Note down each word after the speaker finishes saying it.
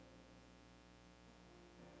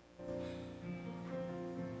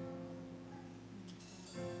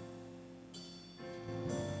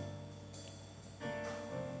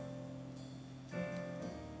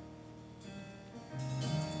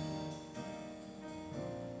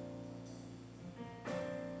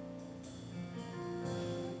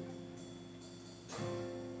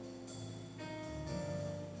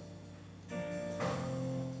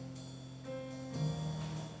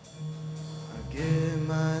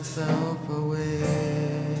myself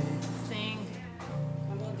away. Sing.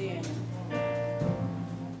 Come on, Daniel.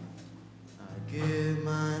 I give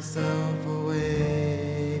myself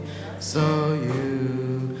away so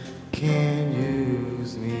you can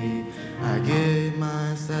use me. I give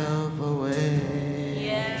myself away.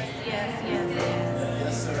 Yes, yes, yes, yes.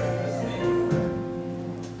 Yes, sir.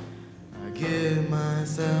 I give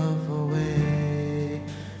myself away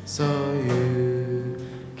so you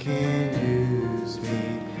can use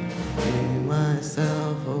me. Give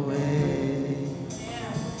myself away.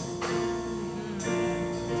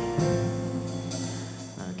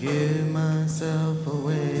 I give myself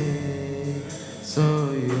away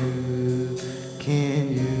so you can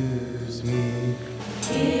use me.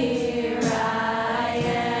 Here I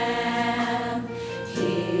am,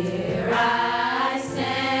 here I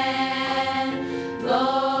stand,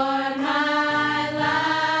 Lord, my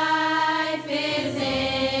life is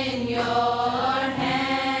in your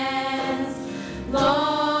hands.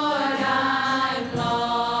 Lord, I'm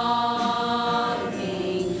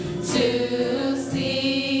longing to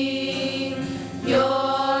see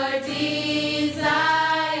your desires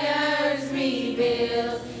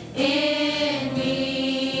revealed in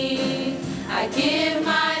me. I give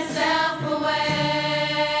myself away.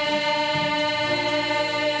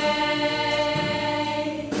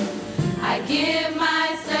 I give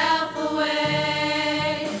myself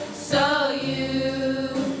away so you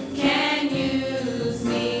can use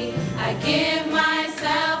me. I give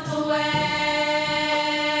myself away.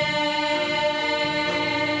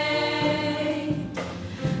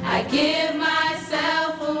 I give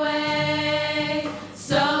myself away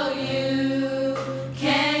so you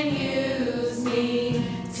can use me.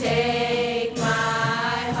 Take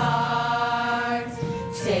my heart,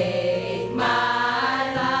 take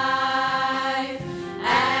my life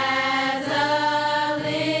as a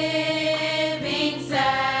living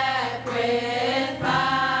sacrifice.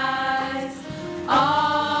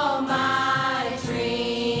 All my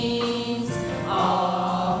dreams,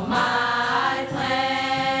 all my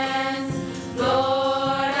plans,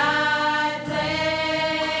 Lord, I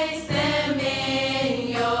place them in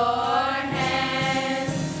your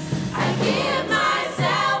hands. I give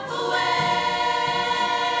myself away.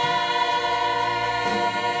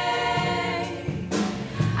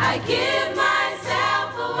 I give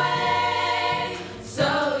myself away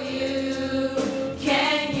so you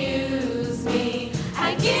can use me.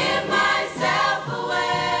 I give myself away.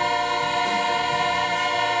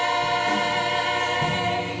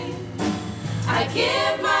 I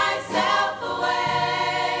give myself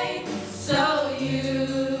away so you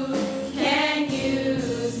can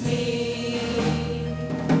use me.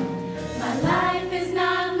 My life is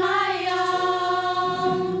not my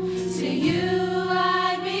own. To you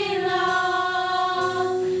I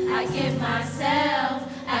belong. I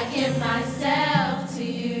give myself to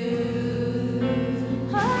you.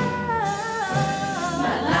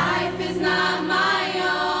 My life is not my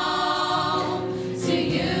own. To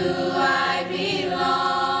you I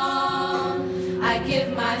belong. I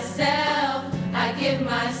give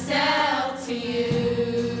myself to you.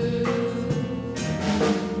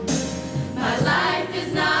 My life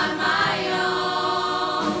is not my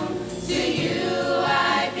own. To you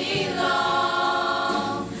I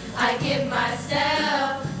belong. I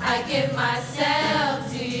give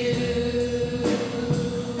myself to you.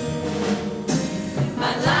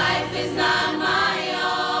 My life is not my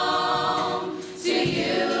own. To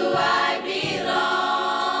you I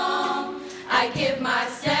belong. I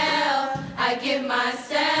give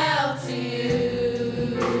myself to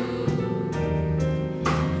you.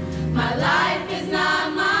 My life is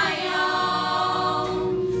not my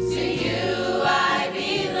own. To you I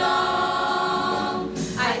belong.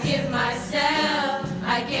 I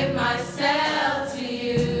give myself to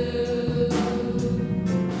you.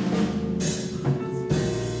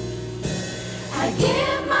 I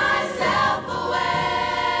give myself away.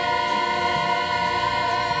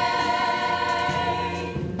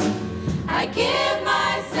 I give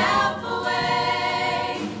myself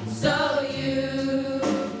away so you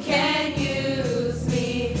can use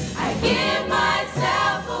me. I give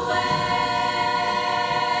myself away.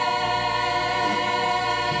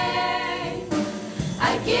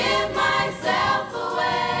 I give myself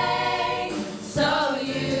away so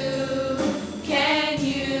you can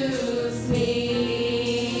use me.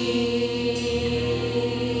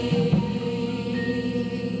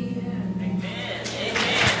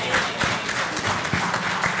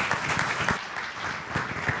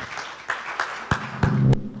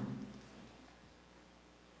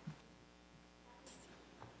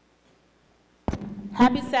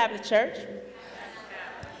 Happy Sabbath, church.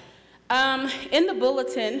 In the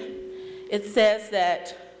bulletin, it says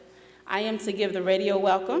that I am to give the radio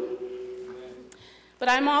welcome, but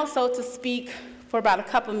I'm also to speak for about a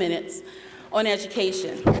couple minutes on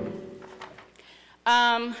education.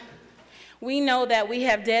 We know that we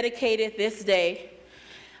have dedicated this day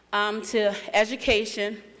to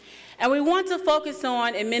education, and we want to focus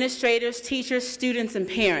on administrators, teachers, students, and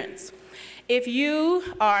parents. If you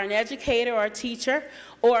are an educator or a teacher,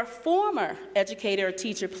 or a former educator or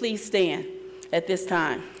teacher, please stand at this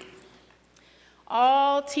time.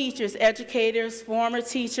 All teachers, educators, former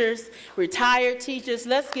teachers, retired teachers,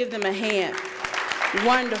 let's give them a hand.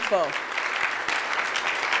 Wonderful.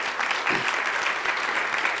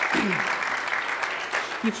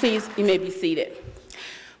 You may be seated.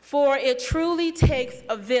 For it truly takes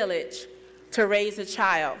a village to raise a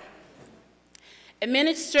child.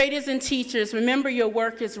 Administrators and teachers, remember your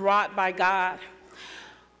work is wrought by God.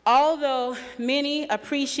 Although many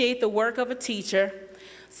appreciate the work of a teacher,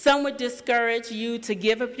 some would discourage you to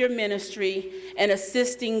give up your ministry and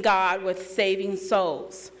assisting God with saving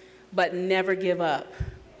souls, but never give up.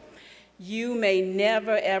 You may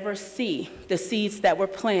never ever see the seeds that were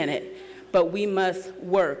planted, but we must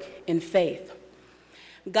work in faith.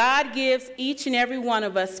 God gives each and every one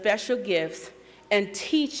of us special gifts, and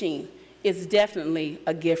teaching is definitely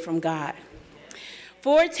a gift from God.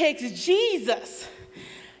 For it takes Jesus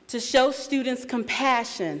to show students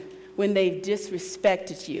compassion when they've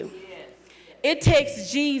disrespected you. It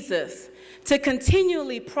takes Jesus to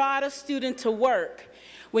continually prod a student to work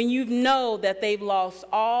when you know that they've lost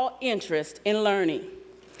all interest in learning.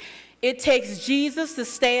 It takes Jesus to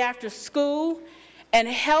stay after school and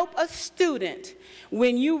help a student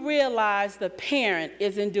when you realize the parent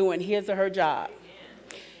isn't doing his or her job.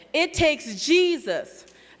 It takes Jesus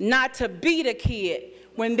not to beat a kid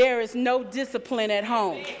when there is no discipline at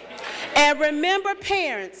home. And remember,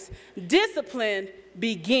 parents, discipline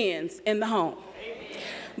begins in the home.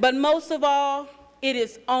 But most of all, it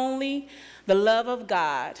is only the love of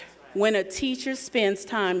God when a teacher spends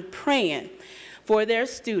time praying for their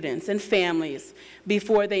students and families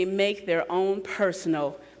before they make their own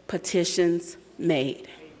personal petitions made.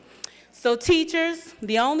 So teachers,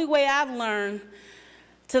 the only way I've learned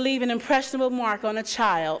to leave an impressionable mark on a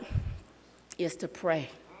child is to pray.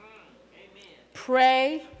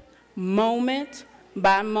 Pray moment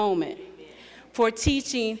by moment for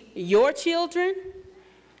teaching your children,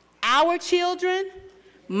 our children,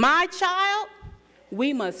 my child.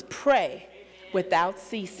 We must pray without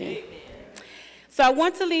ceasing. So I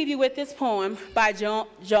want to leave you with this poem by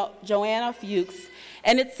Joanna Fuchs,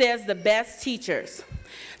 and it says, "The Best Teachers."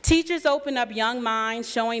 Teachers open up young minds,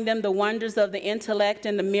 showing them the wonders of the intellect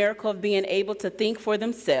and the miracle of being able to think for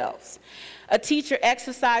themselves. A teacher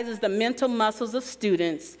exercises the mental muscles of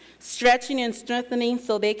students, stretching and strengthening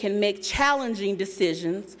so they can make challenging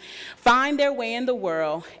decisions, find their way in the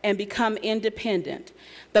world, and become independent.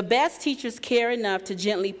 The best teachers care enough to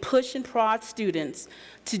gently push and prod students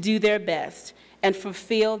to do their best and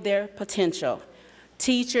fulfill their potential.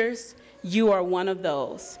 Teachers, you are one of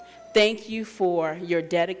those. Thank you for your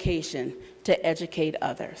dedication to educate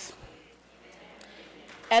others.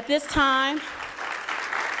 At this time,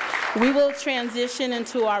 we will transition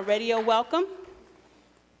into our radio welcome.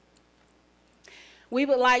 We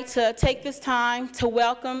would like to take this time to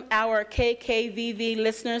welcome our KKVV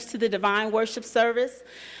listeners to the Divine Worship Service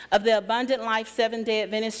of the Abundant Life Seventh-day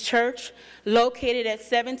Adventist Church, located at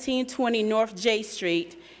 1720 North J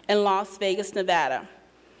Street in Las Vegas, Nevada.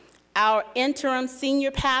 Our interim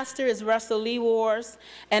senior pastor is Russell Lee Wars,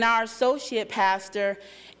 and our associate pastor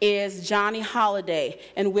is Johnny Holliday,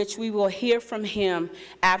 in which we will hear from him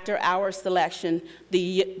after our selection. The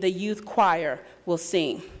youth choir will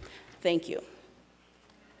sing. Thank you.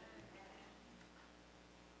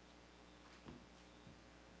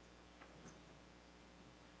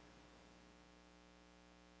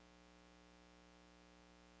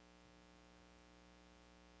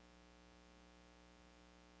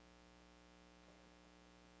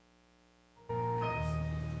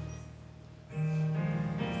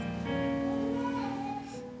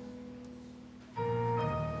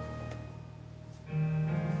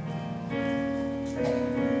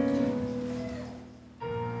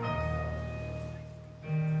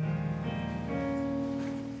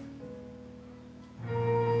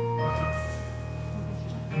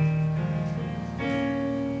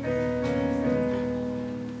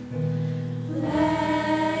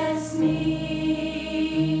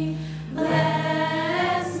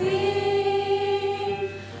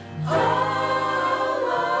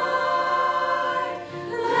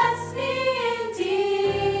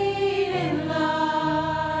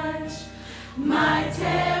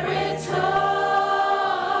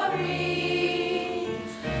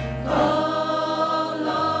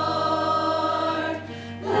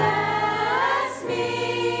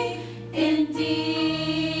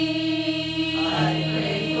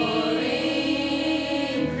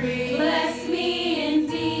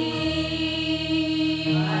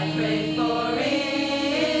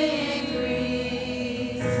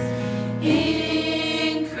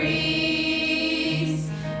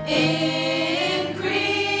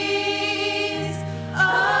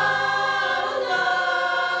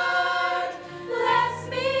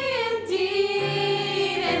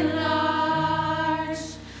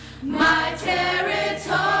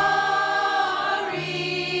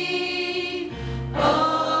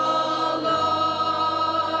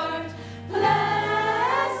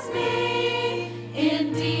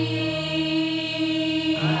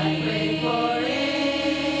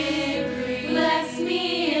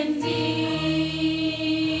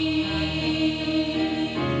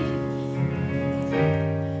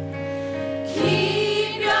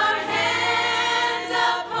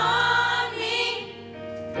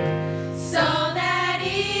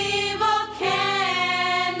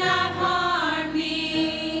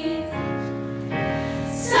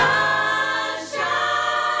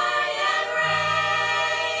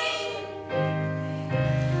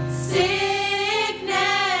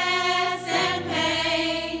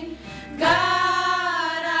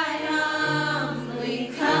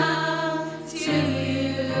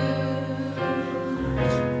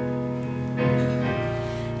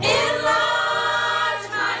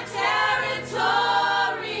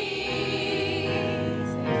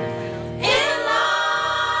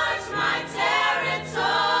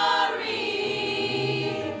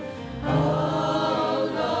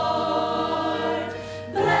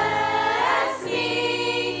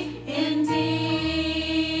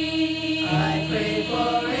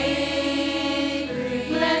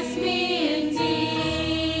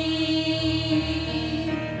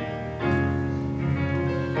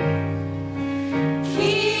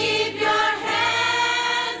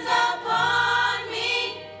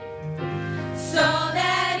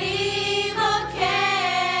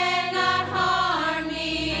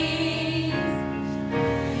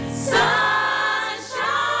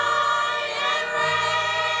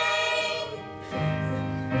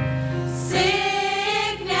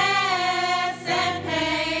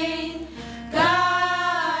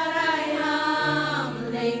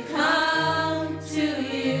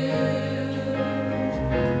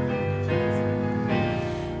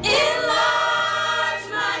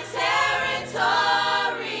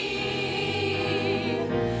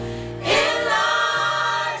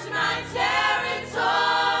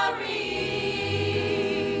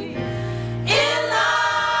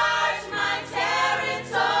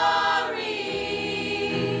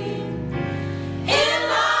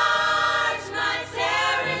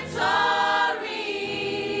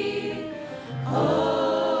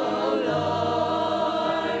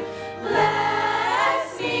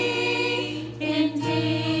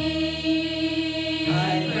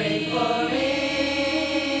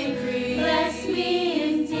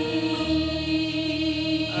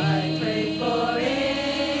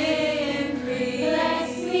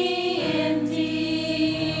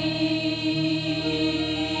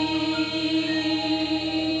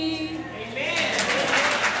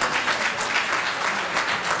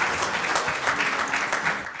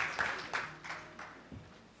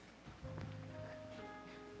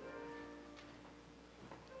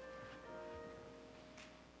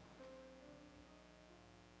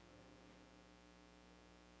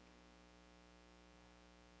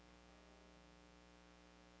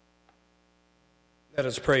 Let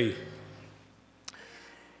us pray.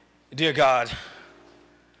 Dear God,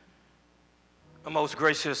 our most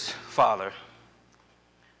gracious Father,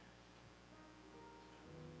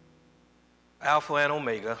 Alpha and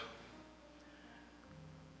Omega,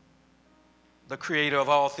 the creator of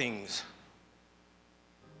all things,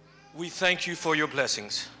 we thank you for your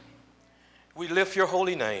blessings. We lift your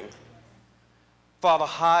holy name. Father,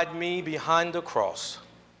 hide me behind the cross,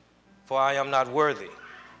 for I am not worthy.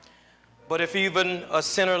 But if even a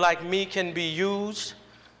sinner like me can be used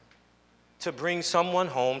to bring someone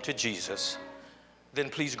home to Jesus, then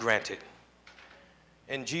please grant it.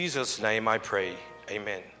 In Jesus' name I pray,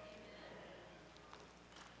 amen.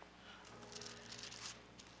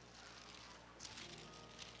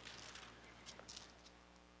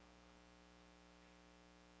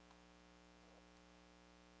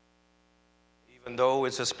 Even though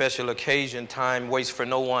it's a special occasion, time waits for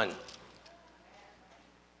no one.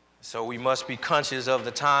 So we must be conscious of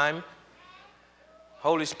the time.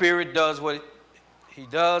 Holy Spirit does what he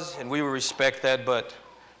does, and we will respect that, but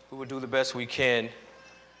we will do the best we can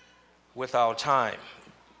with our time.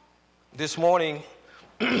 This morning,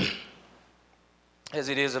 as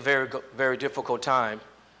it is a very, very difficult time,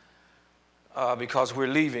 because we're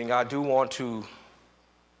leaving, I do want to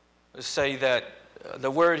say that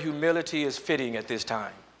the word humility is fitting at this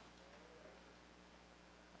time.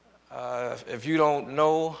 If you don't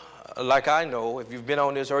know, like I know, if you've been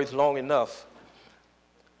on this earth long enough,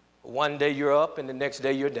 one day you're up and the next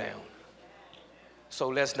day you're down. So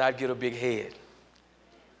let's not get a big head.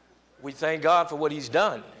 We thank God for what he's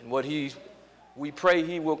done and what we pray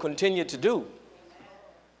he will continue to do.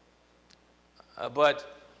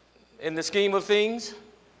 But in the scheme of things,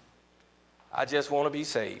 I just want to be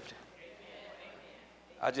saved.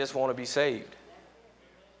 I just want to be saved.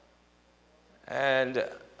 And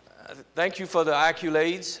thank you for the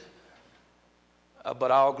accolades,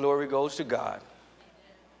 but all glory goes to God.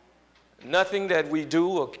 Nothing that we do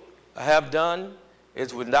or have done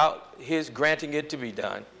is without his granting it to be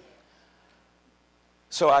done.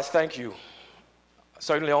 So I thank you.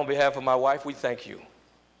 Certainly on behalf of my wife, we thank you.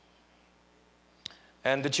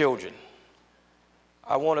 And the children.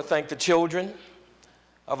 I want to thank the children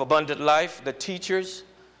of Abundant Life, the teachers.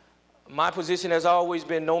 My position has always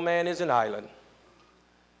been no man is an island.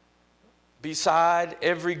 Beside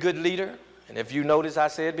every good leader, and if you notice I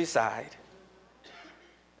said beside,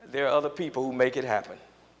 there are other people who make it happen.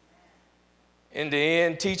 In the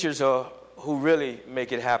end, teachers are who really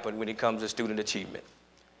make it happen when it comes to student achievement.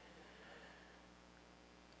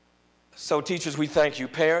 So teachers, we thank you.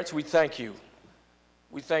 Parents, we thank you.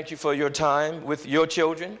 We thank you for your time with your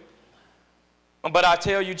children. But I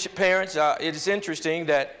tell you, parents, it's interesting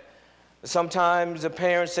that sometimes the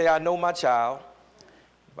parents say, I know my child.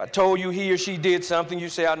 If I told you he or she did something, you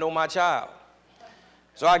say, I know my child.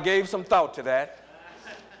 So I gave some thought to that.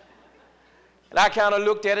 And I kind of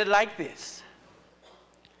looked at it like this.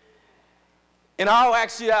 In all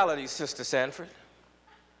actuality, Sister Sanford,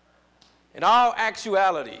 in all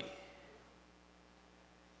actuality,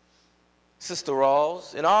 Sister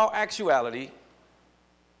Rawls, in all actuality,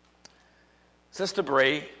 Sister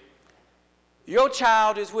Bray, your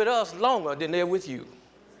child is with us longer than they're with you.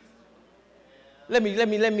 Let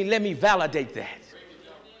me validate that.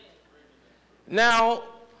 Now,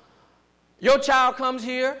 your child comes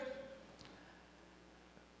here.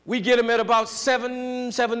 We get them at about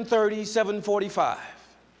 7:30, 7:45.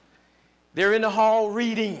 They're in the hall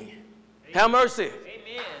reading. Have mercy.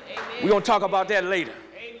 Amen. We're going to talk about that later.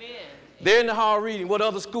 Amen. They're in the hall reading. What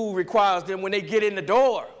other school requires them when they get in the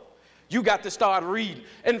door? You got to start reading.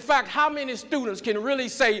 In fact, how many students can really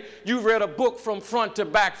say you've read a book from front to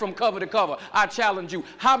back, from cover to cover? I challenge you.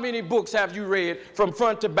 How many books have you read from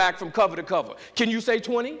front to back, from cover to cover? Can you say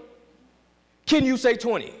 20? Can you say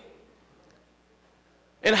 20?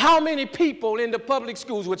 And how many people in the public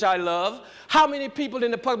schools, which I love, how many people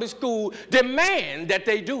in the public school demand that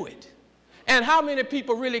they do it? And how many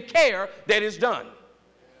people really care that it's done?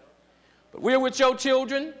 But we're with your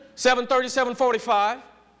children, 7:30, 7:45.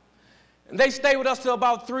 And they stay with us till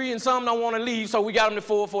about 3, and some don't want to leave, so we got them to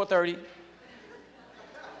 4, 4:30.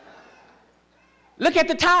 Look at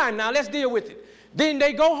the time now. Let's deal with it. Then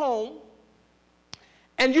they go home,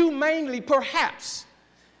 and you mainly, perhaps,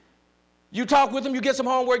 you talk with them, you get some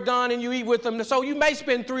homework done, and you eat with them. So you may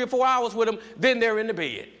spend 3 or 4 hours with them, then they're in the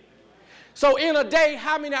bed. So in a day,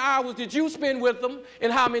 how many hours did you spend with them,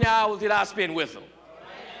 and how many hours did I spend with them?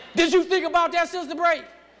 Did you think about that, Sister Bray?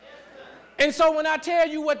 And so when I tell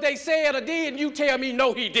you what they said or did, you tell me,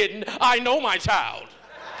 no, he didn't. I know my child.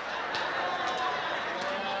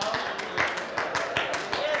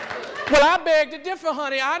 Well, I beg to differ,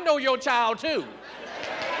 honey. I know your child, too.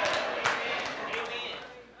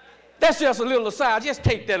 That's just a little aside. Just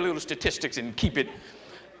take that little statistics and keep it.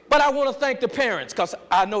 But I want to thank the parents because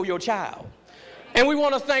I know your child. And we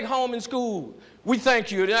want to thank Home and School. We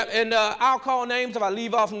thank you. And I'll call names if I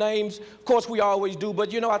leave off names. Of course, we always do.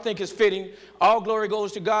 But, I think it's fitting. All glory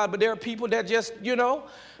goes to God. But there are people that just,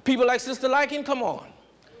 people like Sister Liking, come on.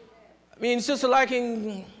 I mean, Sister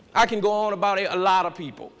Liking, I can go on about a lot of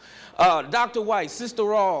people. Dr. White, Sister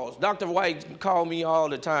Rawls. Dr. White called me all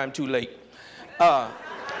the time too late.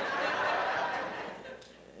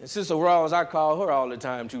 Sister Rawls, I call her all the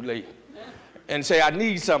time too late and say, I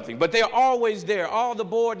need something. But they're always there. All the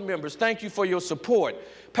board members, thank you for your support.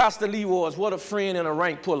 Pastor Lee Wars, what a friend and a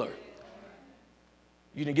rank puller.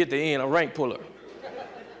 You didn't get the end, a rank puller.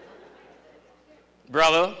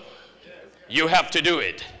 Brother, you have to do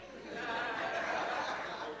it.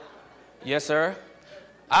 Yes, sir.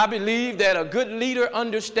 I believe that a good leader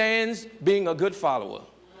understands being a good follower.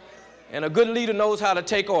 And a good leader knows how to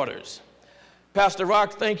take orders. Pastor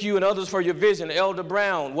Rock, thank you and others for your vision. Elder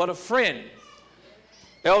Brown, what a friend.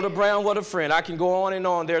 Elder Brown, what a friend. I can go on and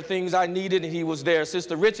on. There are things I needed and he was there.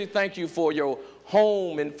 Sister Richie, thank you for your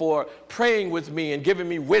home and for praying with me and giving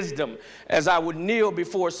me wisdom as I would kneel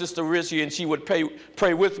before Sister Richie and she would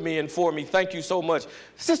pray with me and for me. Thank you so much.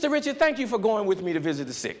 Sister Richie, thank you for going with me to visit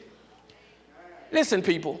the sick. Listen,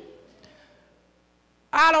 people,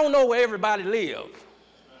 I don't know where everybody lives.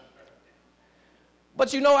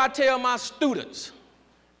 But I tell my students,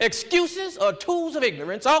 excuses are tools of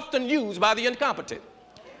ignorance often used by the incompetent.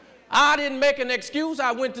 I didn't make an excuse.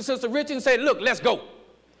 I went to Sister Richie and said, look, let's go.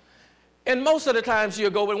 And most of the time she'll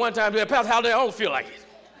go, but one time, Pastor, how do I don't feel like it?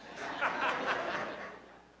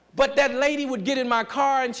 But that lady would get in my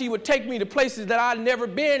car and she would take me to places that I'd never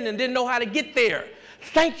been and didn't know how to get there.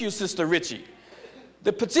 Thank you, Sister Richie.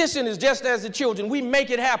 The position is just as the children. We make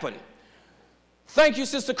it happen. Thank you,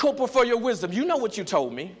 Sister Cooper, for your wisdom. You know what you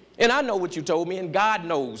told me, and I know what you told me, and God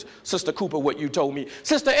knows, Sister Cooper, what you told me.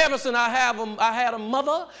 Sister Everson, I had a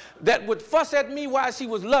mother that would fuss at me while she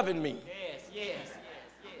was loving me. Yes.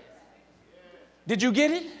 Did you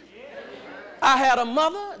get it? Yes. I had a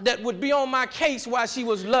mother that would be on my case while she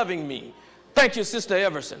was loving me. Thank you, Sister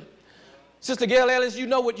Everson. Sister Gail Ellis, you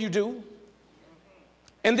know what you do.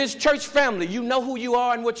 And this church family, you know who you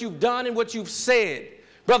are and what you've done and what you've said.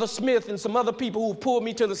 Brother Smith and some other people who pulled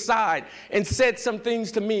me to the side and said some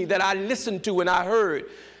things to me that I listened to and I heard.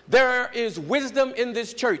 There is wisdom in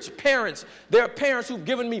this church. Parents, there are parents who've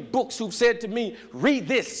given me books who've said to me, read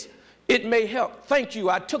this. It may help. Thank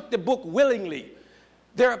you. I took the book willingly.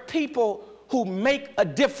 There are people who make a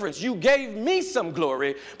difference. You gave me some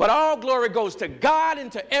glory, but all glory goes to God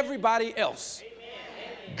and to everybody else.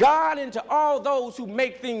 Amen. God and to all those who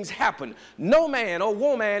make things happen. No man or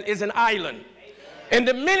woman is an island. And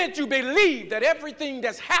the minute you believe that everything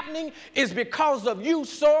that's happening is because of you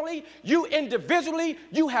solely, you individually,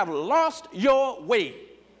 you have lost your way.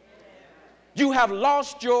 You have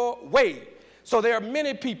lost your way. So there are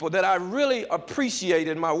many people that I really appreciate,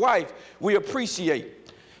 and my wife, we appreciate.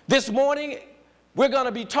 This morning, we're going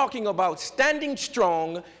to be talking about standing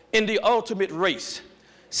strong in the ultimate race.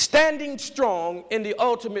 Standing strong in the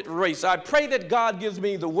ultimate race. I pray that God gives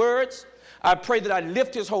me the words. I pray that I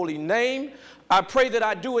lift his holy name. I pray that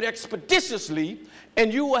I do it expeditiously,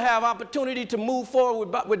 and you will have opportunity to move forward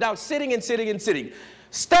without sitting.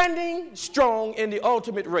 Standing strong in the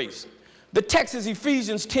ultimate race. The text is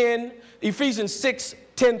Ephesians 6,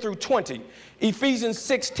 10 through 20. Ephesians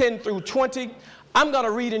 6, 10 through 20. I'm going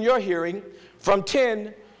to read in your hearing from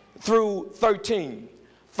 10 through 13.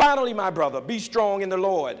 Finally, my brother, be strong in the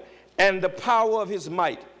Lord and the power of his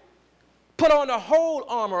might. Put on the whole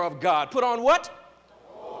armor of God. Put on what?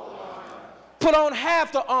 Put on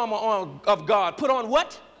half the armor of God. Put on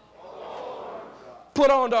what?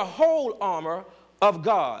 Put on the whole armor of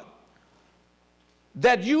God,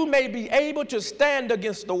 that you may be able to stand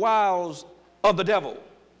against the wiles of the devil.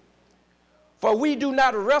 For we do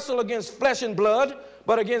not wrestle against flesh and blood,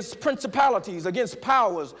 but against principalities, against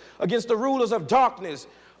powers, against the rulers of darkness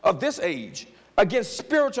of this age, against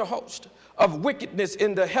spiritual hosts of wickedness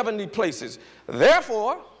in the heavenly places.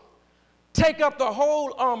 Therefore, take up the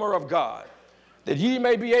whole armor of God, that ye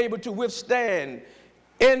may be able to withstand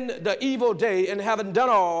in the evil day, and having done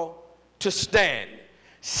all, to stand.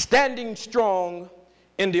 Standing strong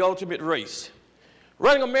in the ultimate race.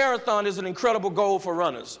 Running a marathon is an incredible goal for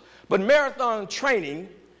runners, but marathon training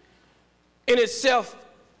in itself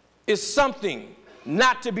is something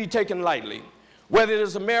not to be taken lightly. Whether it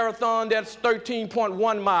is a marathon that's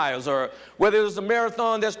 13.1 miles, or whether it is a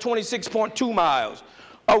marathon that's 26.2 miles,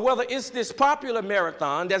 or whether it's this popular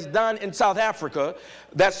marathon that's done in South Africa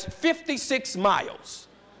that's 56 miles.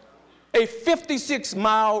 a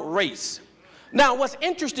 56-mile race. Now, what's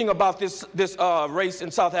interesting about this race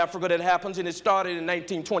in South Africa that happens, and it started in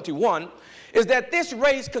 1921, is that this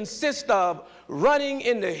race consists of running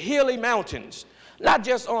in the hilly mountains, not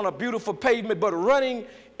just on a beautiful pavement, but running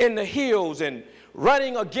in the hills and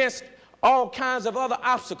running against all kinds of other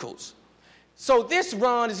obstacles. So this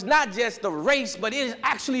run is not just a race, but it is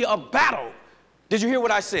actually a battle. Did you hear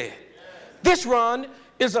what I said? This run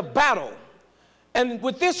is a battle. And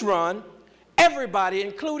with this run, everybody,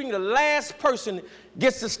 including the last person,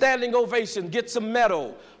 gets a standing ovation, gets a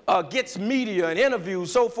medal, gets media and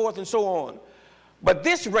interviews, so forth and so on. But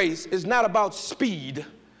this race is not about speed,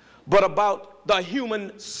 but about the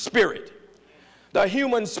human spirit. The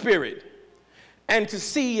human spirit. And to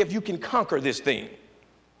see if you can conquer this thing.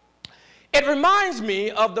 It reminds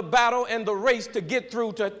me of the battle and the race to get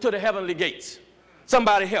through to the heavenly gates.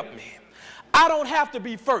 Somebody help me. I don't have to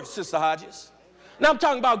be first, Sister Hodges. Now I'm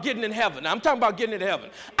talking about getting in heaven. I'm talking about getting into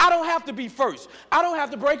heaven. I don't have to be first. I don't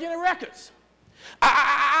have to break any records.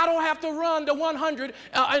 I don't have to run the 100 in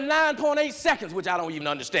 9.8 seconds, which I don't even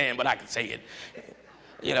understand, but I can say it.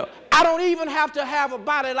 You know, I don't even have to have a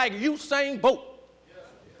body like Usain Bolt.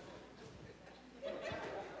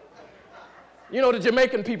 You know, the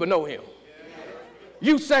Jamaican people know him.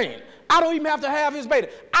 Usain. I don't even have to have his beta.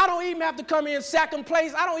 I don't even have to come in second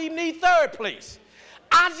place. I don't even need third place.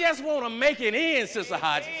 I just want to make it in, Sister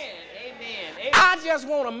Hodges. Amen. I just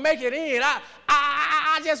want to make it in.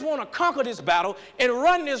 I just want to conquer this battle and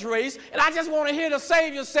run this race. And I just want to hear the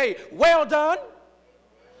Savior say, well done.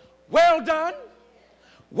 Well done.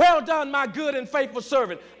 Well done, my good and faithful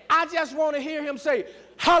servant. I just want to hear him say,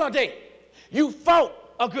 Holiday, you fought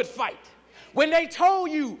a good fight. When they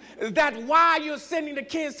told you that why you're sending the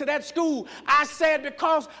kids to that school, I said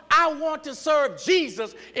because I want to serve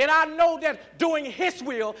Jesus, and I know that doing his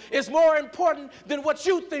will is more important than what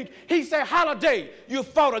you think. He said, Holiday, you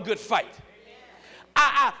fought a good fight.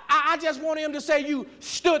 I just want him to say you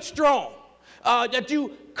stood strong, that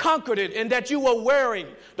you conquered it, and that you were wearing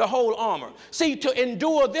the whole armor. See, to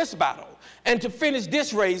endure this battle and to finish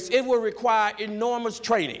this race, it will require enormous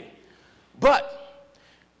training. But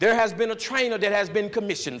there has been a trainer that has been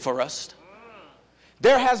commissioned for us.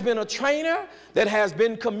 There has been a trainer that has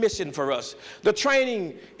been commissioned for us. The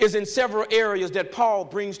training is in several areas that Paul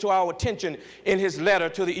brings to our attention in his letter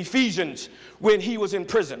to the Ephesians when he was in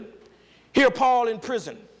prison. Here, Paul in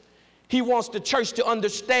prison, he wants the church to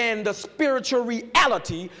understand the spiritual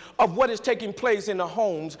reality of what is taking place in the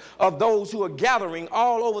homes of those who are gathering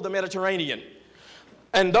all over the Mediterranean.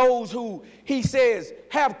 And those who, he says,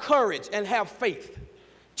 have courage and have faith.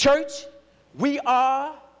 Church, we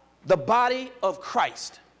are the body of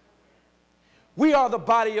Christ. We are the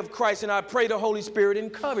body of Christ, and I pray the Holy Spirit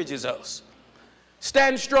encourages us.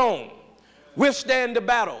 Stand strong, withstand the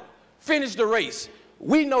battle, finish the race.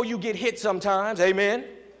 We know you get hit sometimes, amen?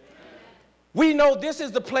 We know this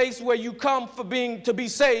is the place where you come to be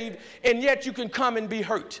saved, and yet you can come and be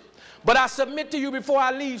hurt. But I submit to you before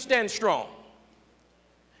I leave, stand strong.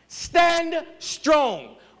 Stand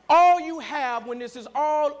strong. All you have when this is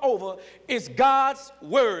all over is God's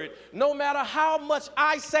word. No matter how much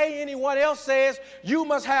I say, anyone else says, you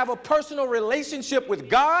must have a personal relationship with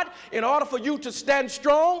God in order for you to stand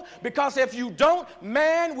strong, because if you don't,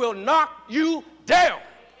 man will knock you down.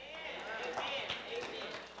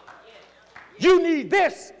 You need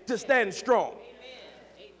this to stand strong.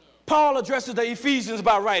 Paul addresses the Ephesians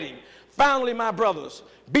by writing, finally, my brothers,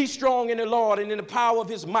 be strong in the Lord and in the power of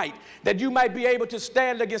his might, that you might be able to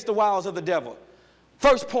stand against the wiles of the devil.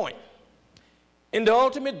 First point, in the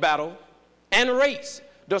ultimate battle and race,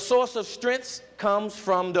 the source of strength comes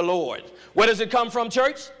from the Lord. Where does it come from,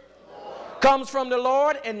 church? Comes from the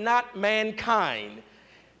Lord and not mankind.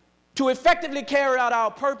 To effectively carry out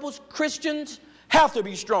our purpose, Christians have to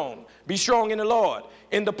be strong. Be strong in the Lord,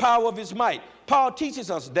 in the power of his might. Paul teaches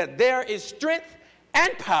us that there is strength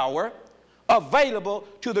and power available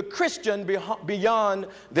to the Christian beyond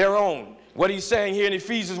their own. What he's saying here in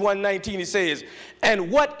Ephesians 1:19, he says,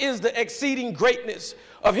 and what is the exceeding greatness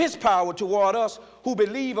of his power toward us who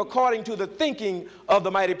believe according to the thinking of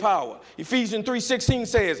the mighty power. Ephesians 3:16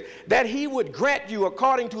 says that he would grant you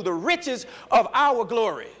according to the riches of our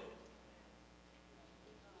glory.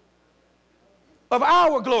 Of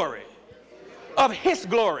our glory. Of his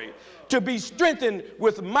glory. To be strengthened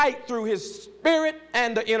with might through his spirit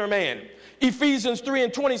and the inner man. Ephesians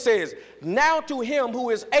 3:20 says, now to him who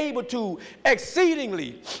is able to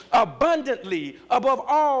exceedingly abundantly above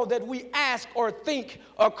all that we ask or think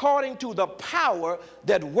according to the power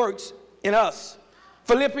that works in us.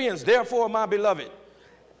 Philippians, therefore, my beloved,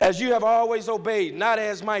 as you have always obeyed, not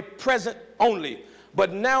as my present only,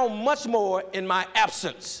 but now much more in my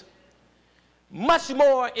absence. Much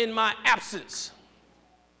more in my absence.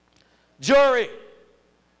 Jury,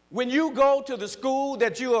 when you go to the school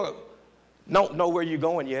that you don't know where you're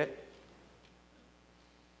going yet,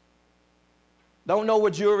 don't know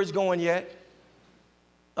where jury's going yet,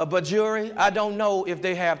 but jury, I don't know if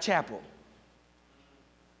they have chapel.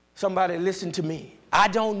 Somebody listen to me. I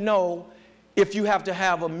don't know if you have to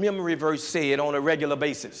have a memory verse said on a regular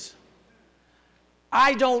basis.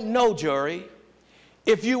 I don't know, jury,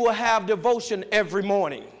 if you will have devotion every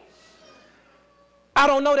morning. I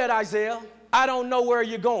don't know that, Isaiah. I don't know where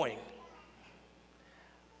you're going.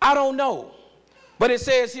 I don't know. But it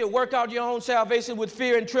says here, work out your own salvation with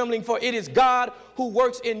fear and trembling, for it is God who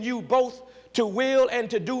works in you both to will and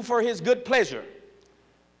to do for his good pleasure.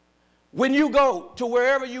 When you go to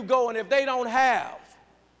wherever you go, and if they don't have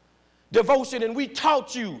devotion, and we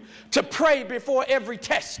taught you to pray before every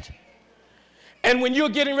test, and when you're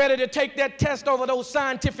getting ready to take that test over those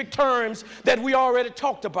scientific terms that we already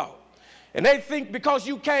talked about, and they think because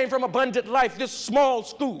you came from Abundant Life, this small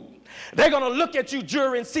school, they're going to look at you,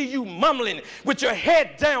 jury, and see you mumbling with your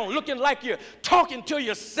head down, looking like you're talking to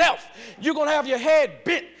yourself. You're going to have your head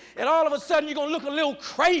bent, and all of a sudden you're going to look a little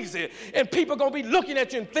crazy, and people are going to be looking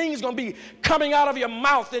at you, and things are going to be coming out of your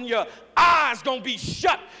mouth, and your eyes going to be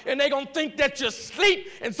shut, and they're going to think that you're asleep,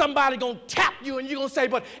 and somebody going to tap you, and you're going to say,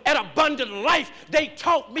 but at Abundant Life, they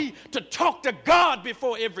taught me to talk to God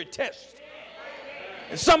before every test.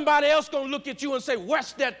 And somebody else going to look at you and say,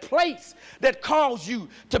 what's that place that caused you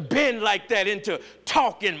to bend like that and to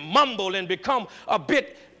talk and mumble and become a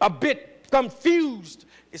bit confused?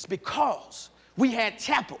 It's because we had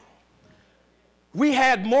chapel. We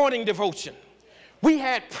had morning devotion. We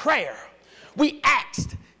had prayer. We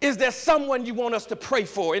asked, is there someone you want us to pray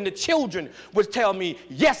for? And the children would tell me,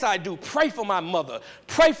 yes, I do. Pray for my mother.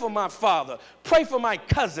 Pray for my father. Pray for my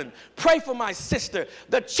cousin. Pray for my sister.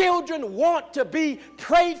 The children want to be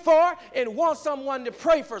prayed for and want someone to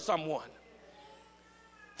pray for someone.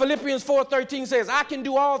 Philippians 4:13 says, I can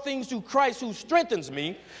do all things through Christ who strengthens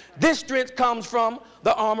me. This strength comes from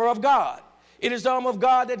the armor of God. It is the armor of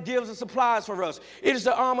God that gives the supplies for us. It is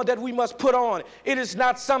the armor that we must put on. It is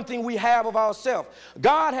not something we have of ourselves.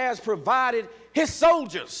 God has provided his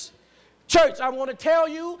soldiers. Church, I want to tell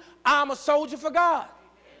you, I'm a soldier for God.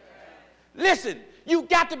 Listen, you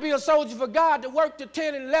got to be a soldier for God to work to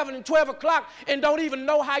 10 and 11 and 12 o'clock and don't even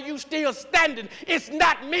know how you still standing. It's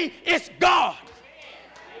not me, it's God.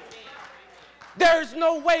 There's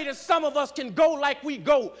no way that some of us can go like we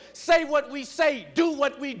go, say what we say, do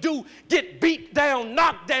what we do, get beat down,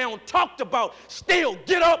 knocked down, talked about, still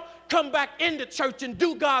get up, come back into church and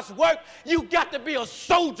do God's work. You got to be a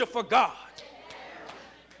soldier for God.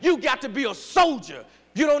 You got to be a soldier.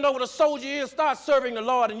 You don't know what a soldier is? Start serving the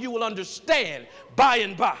Lord and you will understand by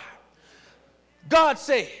and by. God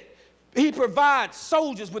said he provides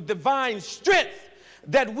soldiers with divine strength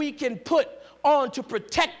that we can put on to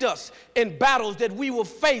protect us in battles that we will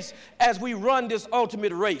face as we run this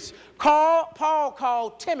ultimate race. Paul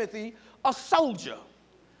called Timothy a soldier.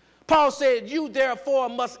 Paul said, you therefore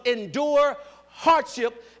must endure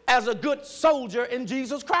hardship as a good soldier in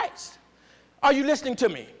Jesus Christ. Are you listening to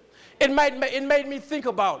me? It made me think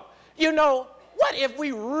about, what if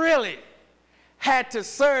we really had to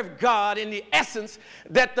serve God in the essence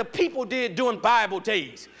that the people did during Bible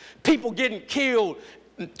days? People getting killed,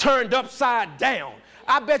 turned upside down.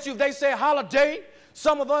 I bet you if they say holiday,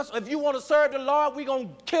 some of us, if you want to serve the Lord, we're going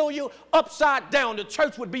to kill you upside down. The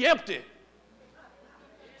church would be empty.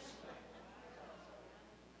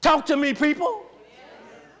 Talk to me, people.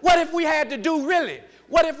 What if we had to do really?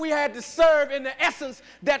 What if we had to serve in the essence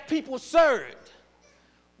that people served?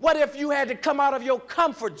 What if you had to come out of your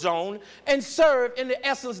comfort zone and serve in the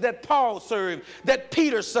essence that Paul served, that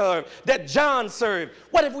Peter served, that John served?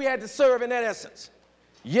 What if we had to serve in that essence?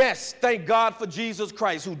 Yes, thank God for Jesus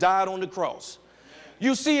Christ who died on the cross.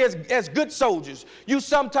 You see, as good soldiers, you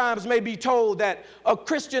sometimes may be told that a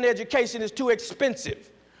Christian education is too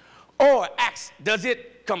expensive. Or does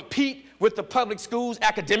it compete with the public schools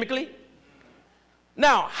academically?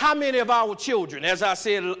 Now, how many of our children, as I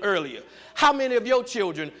said earlier, how many of your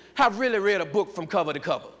children have really read a book from cover to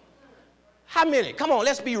cover? How many? Come on,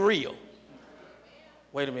 let's be real.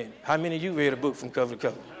 Wait a minute. How many of you read a book from cover to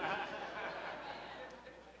cover?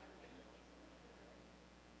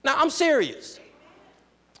 Now, I'm serious.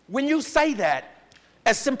 When you say that,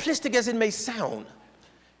 as simplistic as it may sound,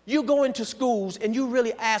 you go into schools and you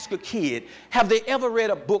really ask a kid, have they ever read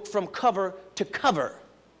a book from cover to cover?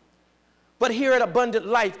 But here at Abundant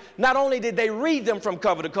Life, not only did they read them from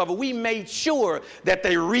cover to cover, we made sure that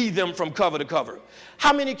they read them from cover to cover.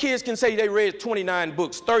 How many kids can say they read 29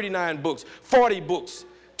 books, 39 books, 40 books,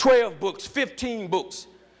 12 books, 15 books?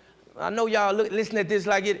 I know y'all listen at this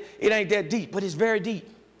like it ain't that deep, but it's very deep.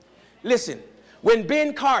 Listen, when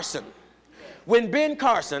Ben Carson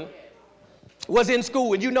was in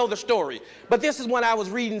school, and you know the story, but this is one I was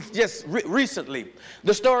reading just recently,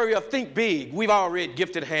 the story of Think Big. We've all read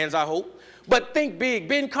Gifted Hands, I hope. But Think Big,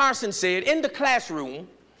 Ben Carson said, in the classroom,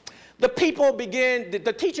 the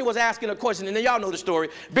teacher was asking a question, and y'all know the story.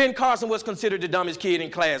 Ben Carson was considered the dumbest kid in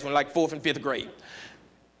class when like 4th and 5th grade.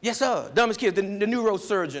 Yes, sir, dumbest kid, the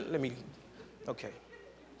neurosurgeon. Okay.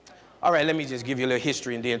 All right, let me just give you a little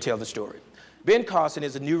history and then tell the story. Ben Carson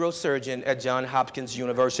is a neurosurgeon at Johns Hopkins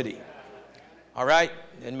University. All right?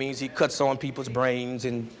 That means he cuts on people's brains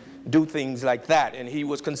and do things like that. And he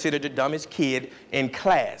was considered the dumbest kid in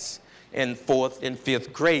class in 4th and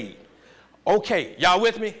 5th grade. Okay, y'all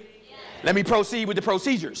with me? Yes. Let me proceed with the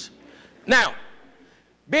procedures. Now,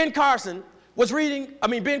 Ben Carson in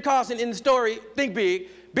the story, Think Big,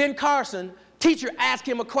 Ben Carson, teacher asked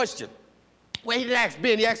him a question. Well, he didn't ask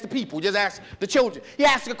Ben, he asked the people, he just asked the children. He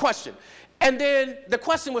asked a question. And then the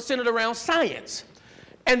question was centered around science.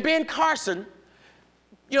 And Ben Carson,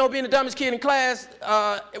 being the dumbest kid in class,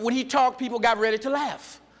 when he talked, people got ready to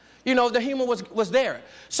laugh. The humor was there.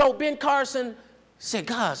 So Ben Carson said,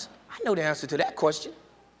 guys, I know the answer to that question.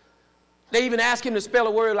 They even asked him to spell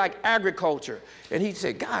a word like agriculture. And he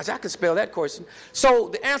said, guys, I can spell that question. So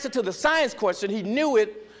the answer to the science question, he knew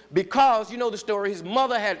it because, you know the story, his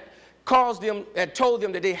mother had told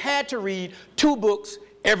them that they had to read 2 books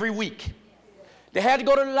every week. They had to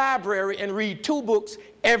go to the library and read 2 books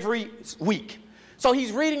every week. So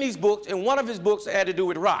he's reading these books, and one of his books had to do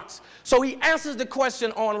with rocks. So he answers the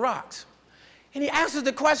question on rocks. And he answers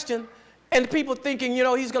the question, and the people thinking,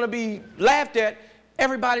 he's going to be laughed at.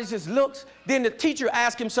 Everybody just looks. Then the teacher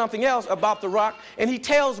asks him something else about the rock, and he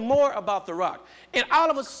tells more about the rock. And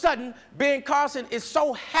all of a sudden, Ben Carson is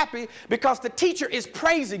so happy because the teacher is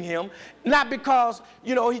praising him, not because,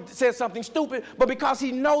 he said something stupid, but because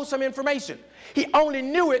he knows some information. He only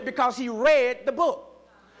knew it because he read the book.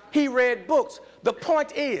 He read books. The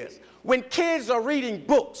point is, when kids are reading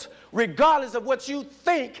books, regardless of what you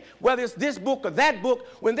think, whether it's this book or that book,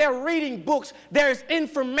 when they're reading books, there is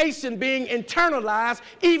information being internalized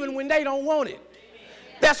even when they don't want it.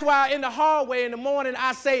 That's why in the hallway in the morning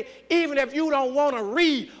I say, even if you don't want to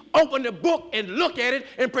read, open the book and look at it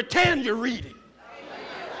and pretend you're reading.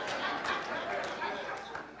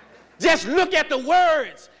 Just look at the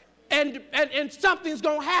words and something's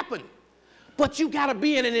going to happen. But you got to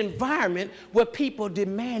be in an environment where people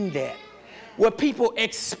demand that, where people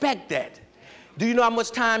expect that. Do you know how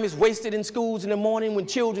much time is wasted in schools in the morning when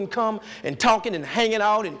children come and talking and hanging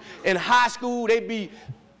out? And in high school,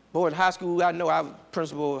 in high school, I know I was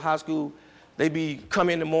principal of high school, they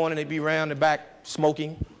come in the morning, they be around the back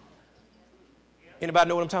smoking. Anybody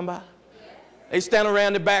know what I'm talking about? They stand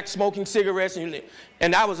around the back smoking cigarettes,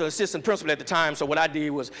 and I was an assistant principal at the time, so what I did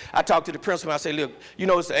was I talked to the principal, I said, look,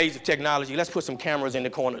 it's the age of technology, let's put some cameras in the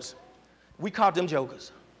corners. We caught them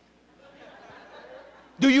jokers.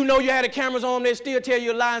 Do you know you had the cameras on, they still tell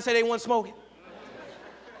you a lie and say they weren't smoking?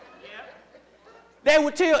 They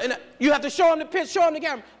would tell, and you have to show them the picture, show them the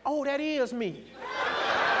camera. Oh, that is me.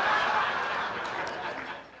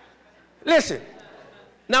 Listen,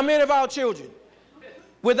 now many of our children,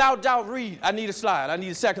 without doubt, read. I need a slide. I need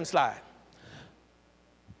a second slide.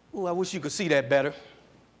 Oh, I wish you could see that better.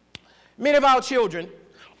 Many of our children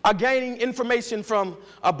are gaining information from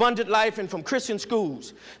Abundant Life and from Christian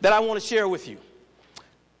schools that I want to share with you.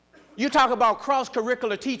 You talk about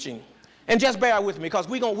cross-curricular teaching, and just bear with me because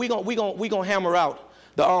we're gonna hammer out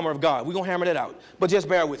the armor of God. We're going to hammer that out, but just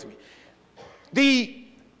bear with me. The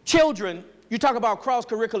children, you talk about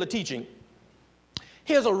cross-curricular teaching.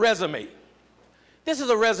 Here's a resume. This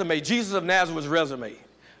is a resume, Jesus of Nazareth's resume,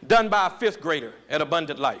 done by a 5th grader at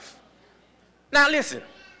Abundant Life. Now listen,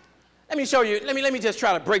 let me show you, let me just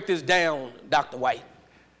try to break this down, Dr. White,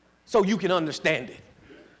 so you can understand it.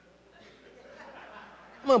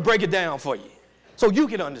 I'm going to break it down for you so you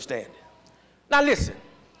can understand it. Now listen,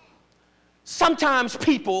 sometimes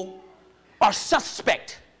people are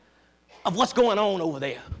suspect of what's going on over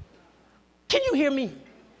there. Can you hear me?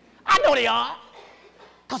 I know they are.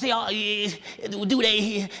 Because they are, did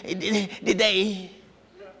they?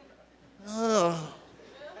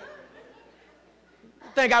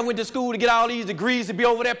 Think I went to school to get all these degrees to be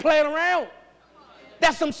over there playing around?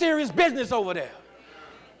 That's some serious business over there.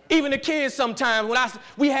 Even the kids sometimes, when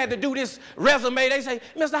we had to do this resume, they say,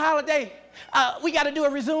 Mr. Holliday, we got to do a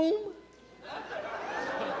resume.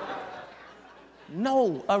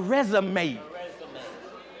 No, a resume.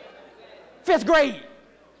 Fifth grade.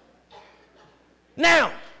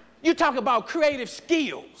 Now, you talk about creative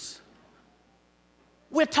skills.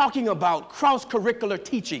 We're talking about cross-curricular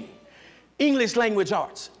teaching, English language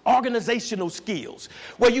arts, organizational skills,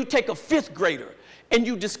 where you take a fifth grader and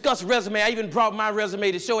you discuss resume. I even brought my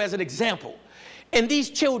resume to show as an example. And these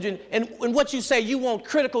children, and what you say, you want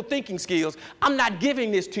critical thinking skills. I'm not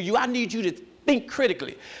giving this to you. I need you to think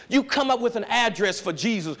critically. You come up with an address for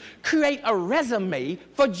Jesus. Create a resume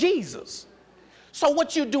for Jesus. So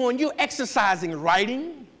what you're doing, you're exercising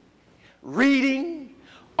writing, reading,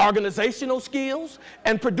 organizational skills,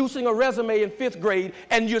 and producing a resume in fifth grade,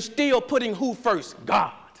 and you're still putting who first?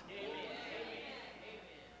 God. Amen.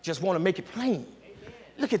 Just want to make it plain. Amen.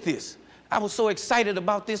 Look at this. I was so excited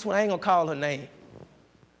about this one, I ain't going to call her name.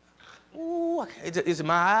 Ooh, is it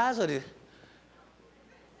my eyes or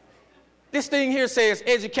this thing here says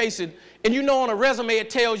education, and you know on a resume it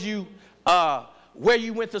tells you where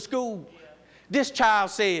you went to school. This child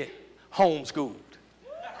said homeschooled.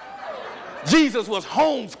 Jesus was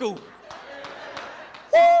homeschooled.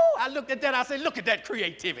 Woo! I looked at that, I said, look at that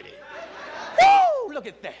creativity. Woo! Look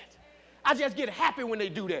at that. I just get happy when they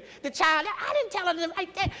do that. The child, I didn't tell her to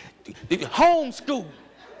write that. Homeschooled.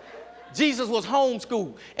 Jesus was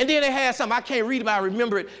homeschooled. And then they had something, I can't read it, but I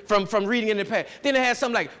remember it from reading it in the past. Then they had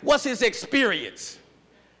something like, what's his experience?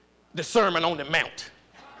 The Sermon on the Mount.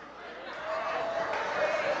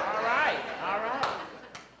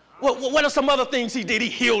 What are some other things he did? He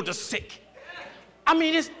healed the sick. I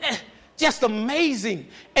mean, it's just amazing.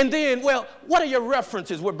 And then, well, what are your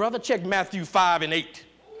references? Well, brother, check Matthew 5 and 8.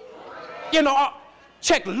 You know,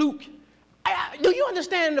 check Luke. Do you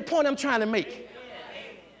understand the point I'm trying to make?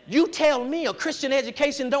 You tell me a Christian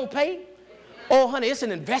education don't pay? Oh, honey, it's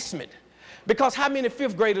an investment. Because how many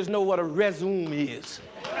fifth graders know what a resume is?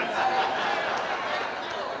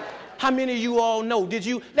 How many of you all know?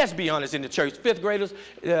 Let's be honest in the church, fifth graders,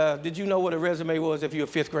 did you know what a resume was if you're a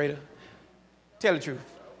fifth grader? Tell the truth.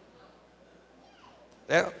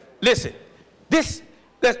 Listen,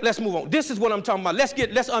 let's move on. This is what I'm talking about.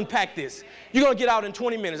 Let's unpack this. You're going to get out in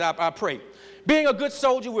 20 minutes, I pray. Being a good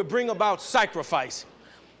soldier will bring about sacrifice.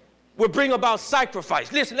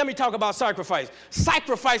 Listen, let me talk about sacrifice.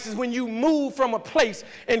 Sacrifice is when you move from a place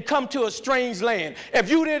and come to a strange land. If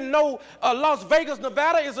you didn't know, Las Vegas,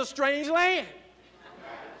 Nevada is a strange land.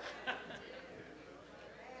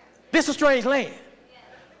 This is a strange land.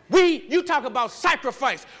 You talk about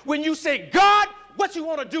sacrifice. When you say, God, what you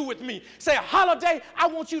want to do with me? Say a holiday, I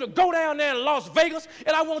want you to go down there in Las Vegas,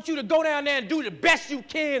 and I want you to go down there and do the best you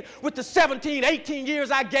can with the 17, 18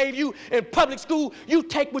 years I gave you in public school. You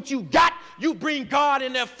take what you got, you bring God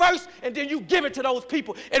in there first, and then you give it to those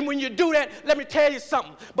people. And when you do that, let me tell you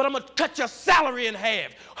something, but I'm going to cut your salary in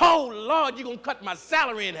half. Oh, Lord, you're going to cut my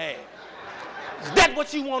salary in half. Is that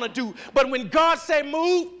what you want to do? But when God say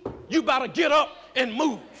move, you better get up and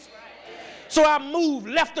move. So I moved,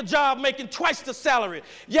 left the job making twice the salary.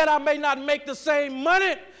 Yet I may not make the same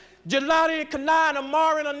money. Jelani and Kanai and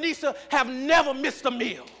Amari and Anissa have never missed a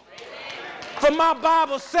meal. For my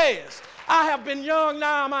Bible says, I have been young,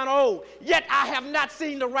 now I'm old. Yet I have not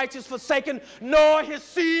seen the righteous forsaken, nor his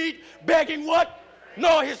seed begging what?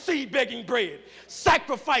 Nor his seed begging bread.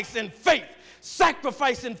 Sacrifice and faith.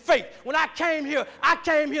 Sacrifice and faith. When I came here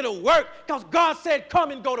to work because God said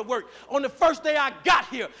come and go to work. On the first day I got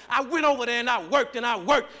here, I went over there and I worked.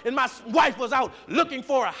 And my wife was out looking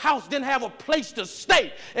for a house, didn't have a place to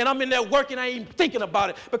stay. And I'm in there working, I ain't even thinking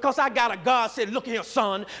about it because I got a God said, look here,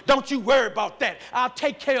 son, don't you worry about that. I'll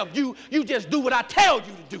take care of you. You just do what I tell you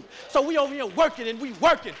to do. So we over here working and we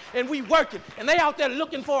working and we working. And they out there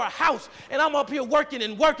looking for a house. And I'm up here working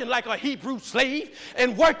and working like a Hebrew slave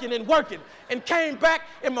and working and working. And came back,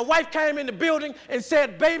 and my wife came in the building and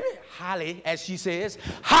said, baby, Holly, as she says,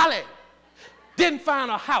 Holly, didn't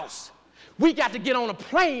find a house. We got to get on a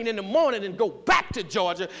plane in the morning and go back to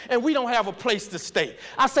Georgia, and we don't have a place to stay.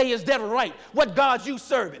 I say, is that right? What God you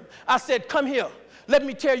serving? I said, come here. Let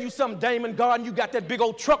me tell you something, Damon Garden. You got that big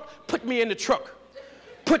old truck? Put me in the truck.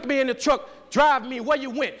 Put me in the truck. Drive me where you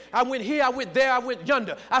went. I went here, I went there, I went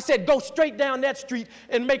yonder. I said, go straight down that street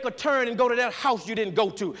and make a turn and go to that house you didn't go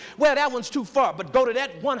to. Well, that one's too far, but go to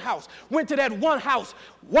that one house. Went to that one house,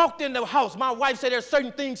 walked in the house. My wife said there's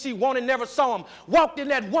certain things she wanted, never saw them. Walked in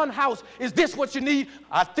that one house. Is this what you need?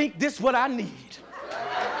 I think this is what I need.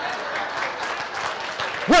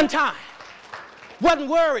 One time. Wasn't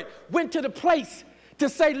worried. Went to the place to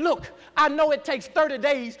say, look, I know it takes 30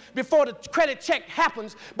 days before the credit check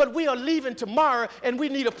happens, but we are leaving tomorrow and we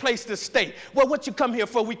need a place to stay. Well, what you come here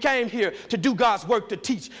for? We came here to do God's work, to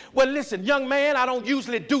teach. Well, listen, young man, I don't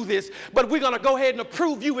usually do this, but we're going to go ahead and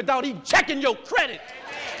approve you without even checking your credit.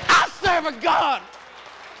 I serve a God.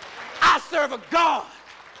 I serve a God.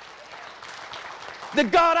 The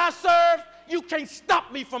God I serve, you can't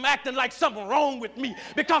stop me from acting like something wrong with me,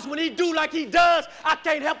 because when he do like he does, I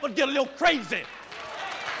can't help but get a little crazy.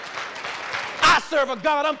 I serve a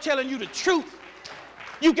God, I'm telling you the truth.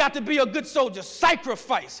 You got to be a good soldier.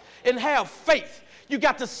 Sacrifice and have faith. You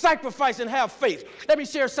got to sacrifice and have faith. Let me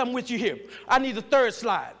share something with you here. I need the third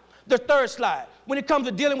slide. The third slide. When it comes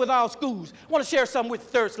to dealing with our schools, I want to share something with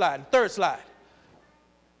the third slide. Third slide.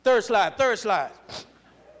 Third slide. Third slide.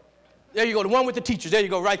 There you go. The one with the teachers. There you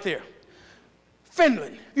go, right there.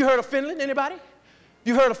 Finland. You heard of Finland? Anybody?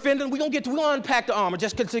 You heard of Finland? We're going to unpack the armor.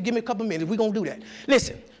 Just give me a couple minutes. We're going to do that.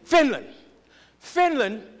 Listen, Finland.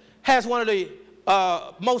 Finland has one of the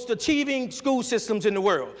most achieving school systems in the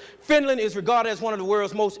world. Finland is regarded as one of the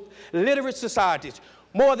world's most literate societies.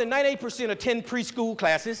 More than 98% attend preschool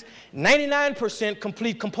classes, 99%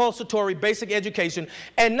 complete compulsory basic education,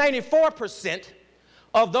 and 94%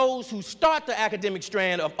 of those who start the academic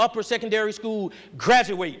strand of upper secondary school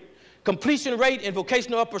graduate. Completion rate in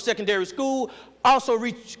vocational upper secondary school also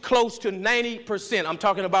reach close to 90%. I'm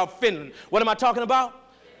talking about Finland. What am I talking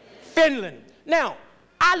about? Finland. Now,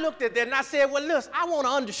 I looked at that and I said, well, listen, I want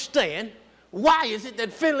to understand, why is it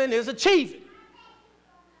that Finland is achieving?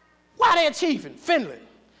 Why are they achieving, Finland?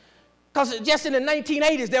 Because just in the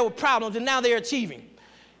 1980s, there were problems, and now they're achieving.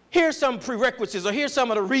 Here's some prerequisites, or here's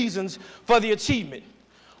some of the reasons for the achievement.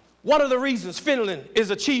 One of the reasons Finland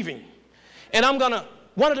is achieving, and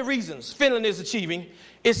one of the reasons Finland is achieving,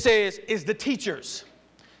 it says, is the teachers.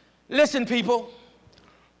 Listen, people,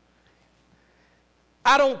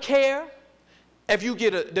 I don't care if you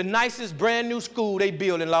get the nicest brand new school they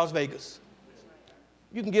build in Las Vegas.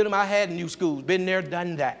 You can get them. I had new schools, been there,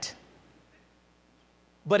 done that.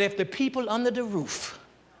 But if the people under the roof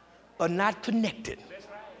are not connected,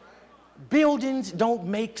 buildings don't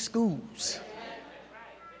make schools.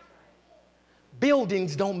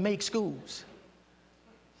 Buildings don't make schools.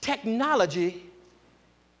 Technology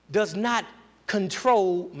does not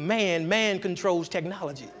control man. Man controls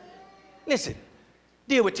technology. Listen,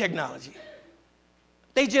 deal with technology.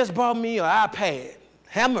 They just bought me an iPad.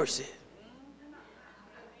 Have mercy.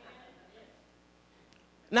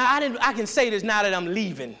 Now, I can say this now that I'm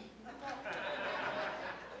leaving.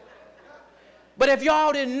 But if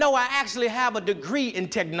y'all didn't know, I actually have a degree in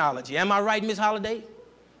technology. Am I right, Miss Holliday?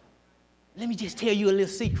 Let me just tell you a little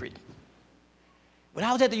secret. When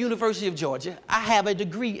I was at the University of Georgia, I have a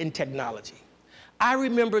degree in technology. I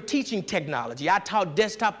remember teaching technology. I taught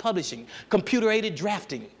desktop publishing, computer-aided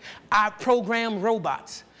drafting. I programmed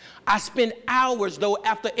robots. I spent hours, though,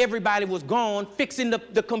 after everybody was gone, fixing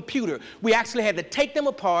the computer. We actually had to take them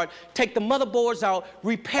apart, take the motherboards out,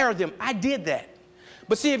 repair them. I did that.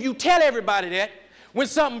 But see, if you tell everybody that, when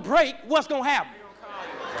something breaks, what's going to happen?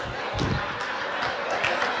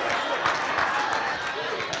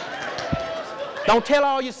 Don't tell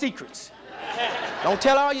all your secrets. Don't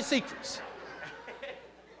tell all your secrets.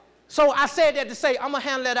 So I said that to say, I'm going to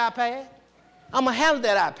handle that iPad. I'm going to handle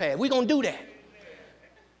that iPad. We're going to do that.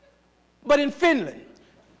 But in Finland,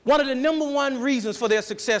 one of the number one reasons for their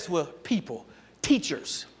success were people,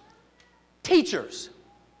 teachers. Teachers.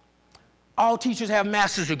 All teachers have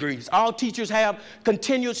master's degrees. All teachers have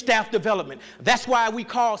continued staff development. That's why we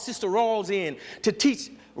call Sister Rawls in to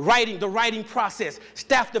teach writing, the writing process,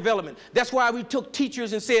 staff development. That's why we took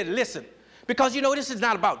teachers and said, listen, because, you know, this is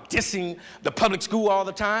not about dissing the public school all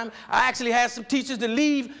the time. I actually had some teachers to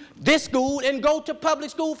leave this school and go to public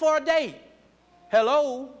school for a day.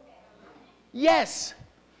 Hello? Yes.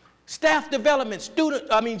 Staff development,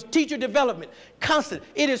 teacher development, constant.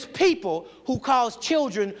 It is people who cause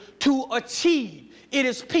children to achieve. It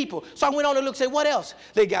is people. So I went on to look and say, what else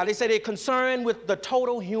they got? They said they're concerned with the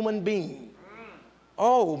total human being.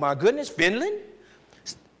 Oh, my goodness, Finland?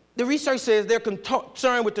 The research says they're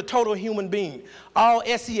concerned with the total human being. All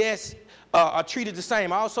SES are treated the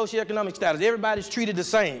same. All socioeconomic status, everybody's treated the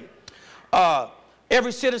same.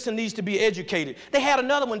 Every citizen needs to be educated. They had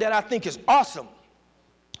another one that I think is awesome.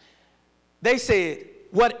 They said,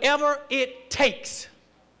 whatever it takes.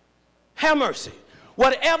 Have mercy.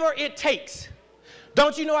 Whatever it takes.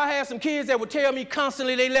 Don't you know I had some kids that would tell me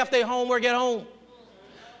constantly they left their homework at home?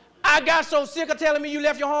 I got so sick of telling me you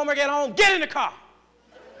left your homework at home. Get in the car.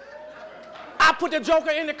 I put the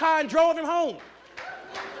joker in the car and drove him home.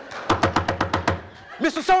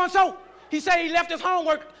 Mr. So-and-so, he said he left his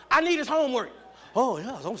homework. I need his homework. Oh,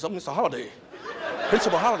 yeah, it's a holiday.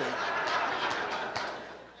 Principal holiday.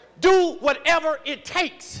 Do whatever it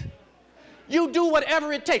takes. You do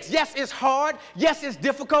whatever it takes. Yes, it's hard. Yes, it's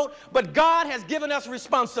difficult. But God has given us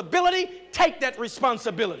responsibility. Take that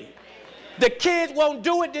responsibility. The kids won't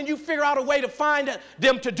do it, then you figure out a way to find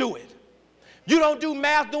them to do it. You don't do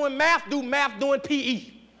math doing math, do math doing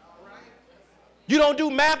PE. You don't do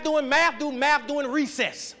math doing math, do math doing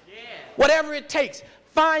recess. Whatever it takes,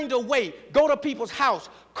 find a way. Go to people's house,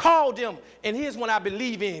 call them, and here's what I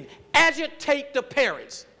believe in. Agitate the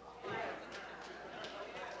parents.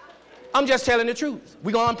 I'm just telling the truth.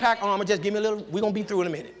 We're going to unpack armor. Just give me a little. We're going to be through in a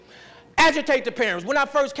minute. Agitate the parents. When I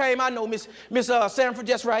first came, I know Miss Sanford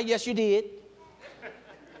just right. Yes, you did.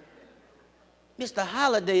 Mr.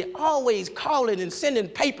 Holliday always calling and sending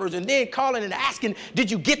papers and then calling and asking,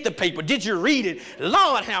 did you get the paper? Did you read it?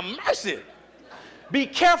 Lord have mercy. Be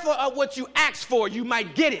careful of what you ask for. You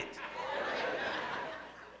might get it.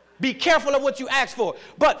 Be careful of what you ask for.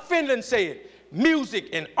 But Finland said, music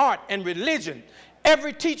and art and religion.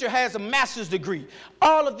 Every teacher has a master's degree.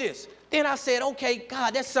 All of this. Then I said, okay,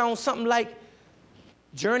 God, that sounds something like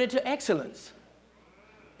Journey to Excellence.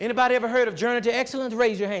 Anybody ever heard of Journey to Excellence?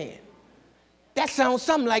 Raise your hand. That sounds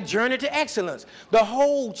something like Journey to Excellence. The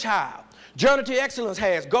whole child. Journey to Excellence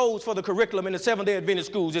has goals for the curriculum in the Seventh-day Adventist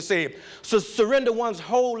schools. It said, so surrender one's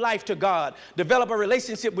whole life to God, develop a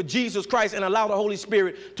relationship with Jesus Christ, and allow the Holy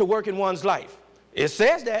Spirit to work in one's life. It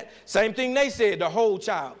says that. Same thing they said, the whole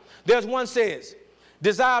child. There's one says,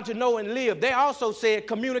 desire to know and live. They also said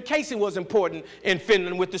communication was important in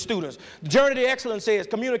Finland with the students. Journey to Excellence says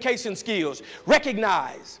communication skills.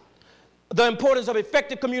 Recognize the importance of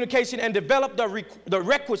effective communication and develop the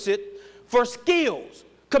requisite for skills.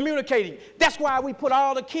 Communicating. That's why we put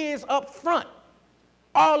all the kids up front.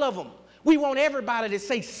 All of them. We want everybody to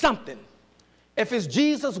say something. If it's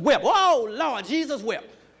Jesus wept. Oh, Lord, Jesus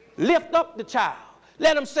wept. Lift up the child.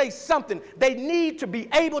 Let them say something. They need to be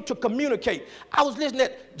able to communicate. I was listening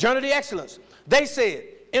at Journey to Excellence. They said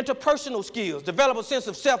interpersonal skills, develop a sense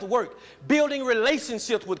of self-worth, building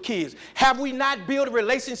relationships with kids. Have we not built a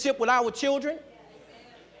relationship with our children?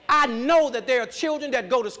 I know that there are children that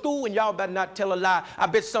go to school, and y'all better not tell a lie. I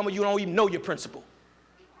bet some of you don't even know your principal.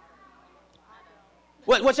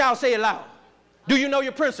 What y'all say aloud? Do you know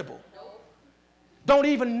your principal? Don't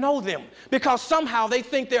even know them, because somehow they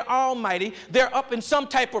think they're almighty. They're up in some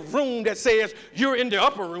type of room that says you're in the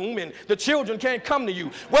upper room and the children can't come to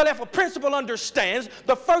you. Well, if a principal understands,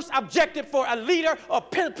 the first objective for a leader or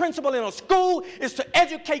principal in a school is to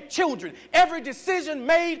educate children. Every decision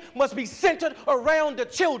made must be centered around the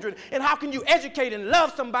children. And how can you educate and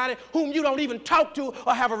love somebody whom you don't even talk to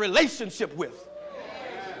or have a relationship with?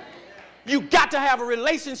 You got to have a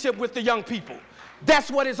relationship with the young people.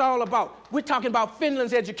 That's what it's all about. We're talking about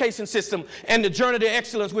Finland's education system and the Journey to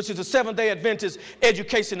Excellence, which is a Seventh-day Adventist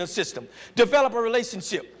educational system. Develop a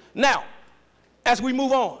relationship. Now, as we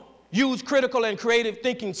move on, use critical and creative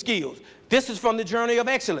thinking skills. This is from the Journey of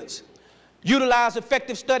Excellence. Utilize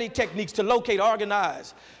effective study techniques to locate,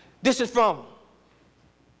 organize. This is from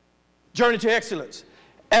Journey to Excellence.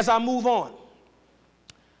 As I move on,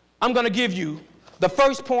 I'm going to give you the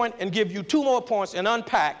first point and give you two more points and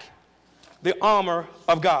unpack the armor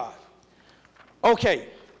of God. Okay,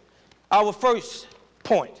 our first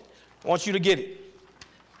point, I want you to get it.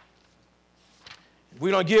 We're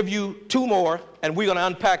going to give you two more, and we're going to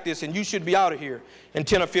unpack this, and you should be out of here in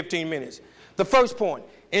 10 or 15 minutes. The first point,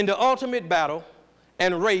 in the ultimate battle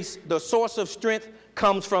and race, the source of strength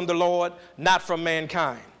comes from the Lord, not from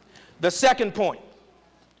mankind. The second point,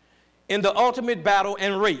 in the ultimate battle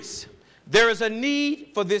and race, there is a need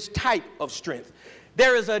for this type of strength.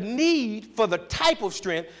 There is a need for the type of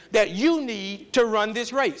strength that you need to run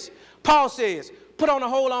this race. Paul says, put on the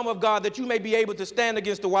whole armor of God that you may be able to stand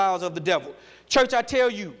against the wiles of the devil. Church, I tell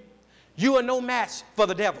you, you are no match for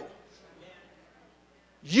the devil.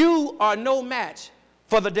 You are no match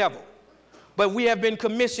for the devil. But we have been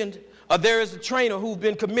commissioned, there is a trainer who's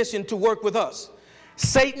been commissioned to work with us.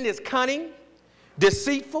 Satan is cunning,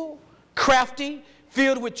 deceitful, crafty,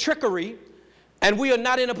 filled with trickery, and we are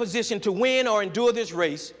not in a position to win or endure this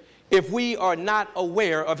race if we are not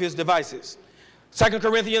aware of his devices. 2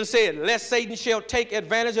 Corinthians said, lest Satan shall take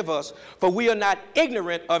advantage of us, for we are not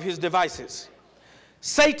ignorant of his devices.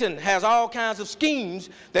 Satan has all kinds of schemes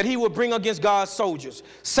that he will bring against God's soldiers.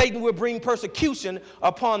 Satan will bring persecution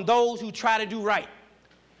upon those who try to do right.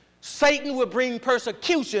 Satan will bring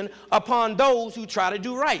persecution upon those who try to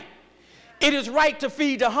do right. It is right to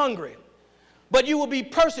feed the hungry, but you will be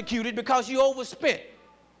persecuted because you overspent.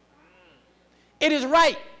 It is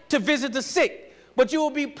right to visit the sick, but you will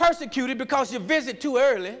be persecuted because you visit too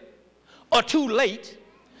early or too late,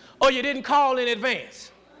 or you didn't call in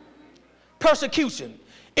advance. Persecution.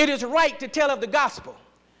 It is right to tell of the gospel,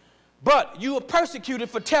 but you were persecuted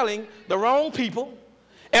for telling the wrong people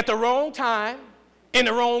at the wrong time in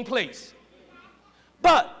the wrong place.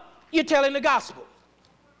 But you're telling the gospel.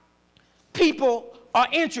 People are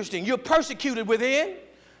interesting. You're persecuted within,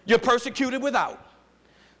 you're persecuted without.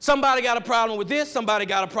 Somebody got a problem with this, somebody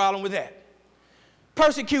got a problem with that.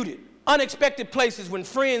 Persecuted, unexpected places when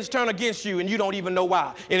friends turn against you and you don't even know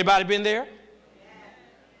why. Anybody been there?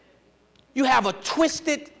 You have a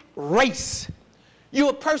twisted race. You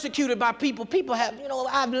are persecuted by people. People have,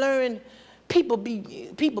 I've learned people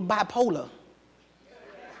bipolar.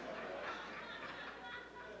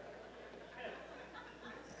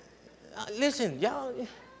 Listen, y'all,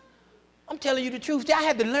 I'm telling you the truth. I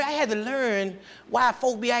had to learn why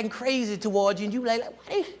folk be acting crazy towards you, and you like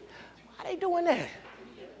why they doing that?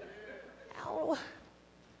 I don't know.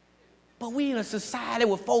 But we in a society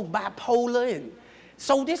with folk bipolar, and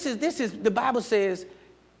so this is the Bible says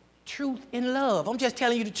truth in love. I'm just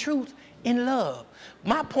telling you the truth in love.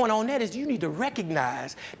 My point on that is you need to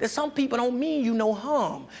recognize that some people don't mean you no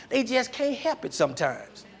harm. They just can't help it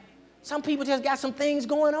sometimes. Some people just got some things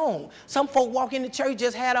going on. Some folk walk into church,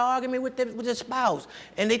 just had an argument with their spouse,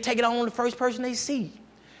 and they take it on the first person they see.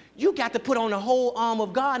 You got to put on the whole arm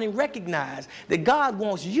of God and recognize that God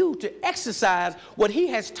wants you to exercise what he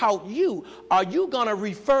has taught you. Are you going to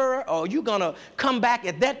refer, or are you going to come back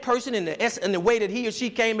at that person in the way that he or she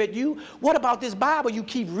came at you? What about this Bible you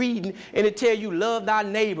keep reading and it tell you love thy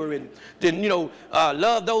neighbor and then,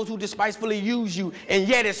 love those who despitefully use you. And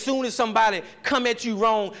yet as soon as somebody come at you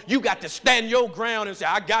wrong, you got to stand your ground and say,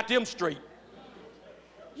 I got them straight.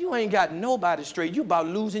 You ain't got nobody straight. You about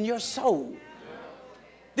losing your soul.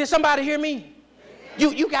 Did somebody hear me?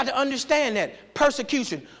 You got to understand that.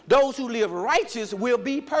 Persecution. Those who live righteous will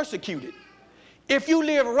be persecuted. If you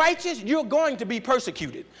live righteous, you're going to be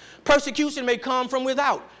persecuted. Persecution may come from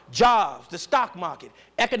without. Jobs, the stock market,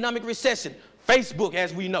 economic recession, Facebook,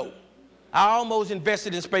 as we know. I almost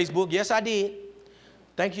invested in Facebook. Yes, I did.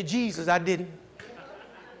 Thank you, Jesus, I didn't.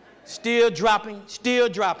 Still dropping.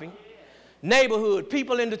 Neighborhood,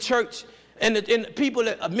 people in the church, and people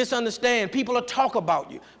that misunderstand, people that talk about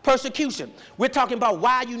you. Persecution. We're talking about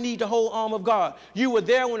why you need the whole arm of God. You were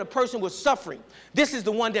there when a person was suffering. This is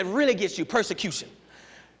the one that really gets you, persecution.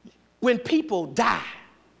 When people die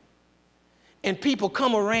and people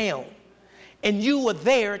come around and you were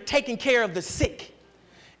there taking care of the sick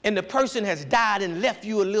and the person has died and left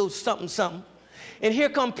you a little something, something. And here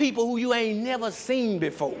come people who you ain't never seen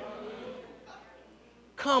before.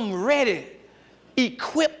 Come ready,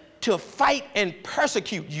 equipped to fight and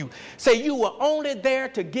persecute you. Say you were only there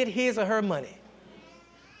to get his or her money.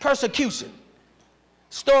 Persecution.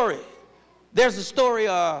 Story. There's a story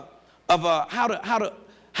of how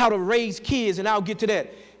to raise kids, and I'll get to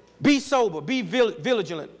that. Be sober, be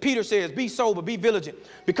vigilant. Peter says, be sober, be vigilant,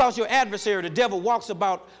 because your adversary, the devil, walks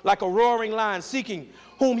about like a roaring lion, seeking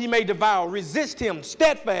whom he may devour. Resist him,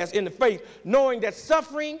 steadfast in the faith, knowing that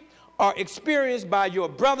suffering are experienced by your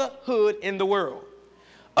brotherhood in the world.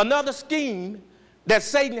 Another scheme that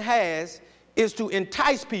Satan has is to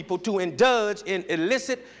entice people to indulge in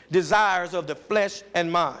illicit desires of the flesh and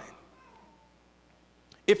mind.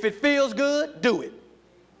 If it feels good, do it.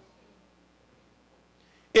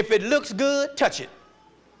 If it looks good, touch it.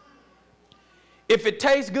 If it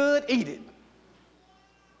tastes good, eat it.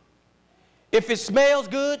 If it smells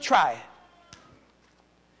good, try it.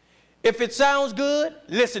 If it sounds good,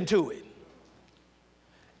 listen to it.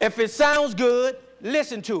 If it sounds good,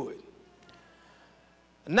 listen to it.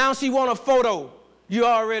 Now she want a photo, you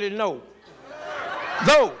already know.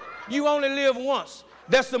 Though you only live once,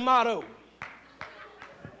 that's the motto.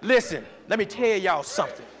 Listen, let me tell y'all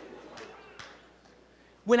something.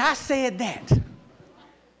 When I said that,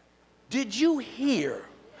 did you hear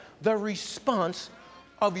the response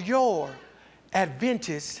of your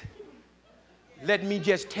Adventist? Let me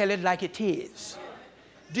just tell it like it is.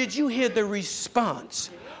 Did you hear the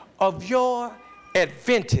response of your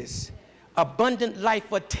Adventist, abundant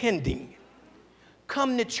life attending,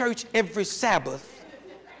 come to church every Sabbath,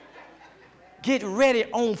 get ready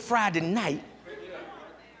on Friday night,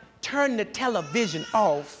 turn the television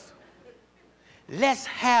off, let's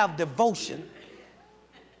have devotion.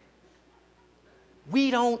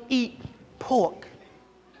 We don't eat pork.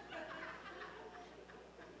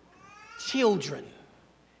 Children.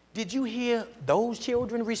 Did you hear those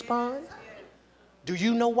children respond? Do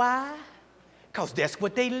you know why? Because that's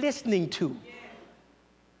what they listening to.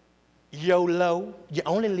 YOLO, you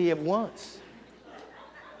only live once.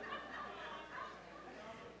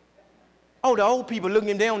 Oh, the old people looking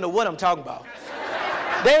at him, they don't know what I'm talking about.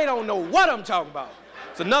 They don't know what I'm talking about.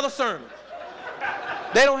 It's another sermon.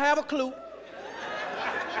 They don't have a clue.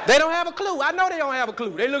 They don't have a clue. I know they don't have a clue.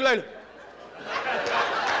 They look like,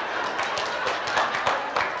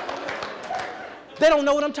 they don't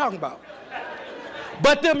know what I'm talking about.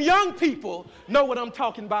 But them young people know what I'm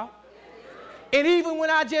talking about. And even when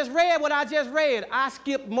I just read what I just read, I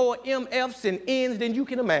skipped more MFs and N's than you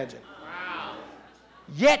can imagine. Wow.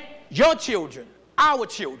 Yet your children, our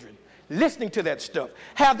children, listening to that stuff,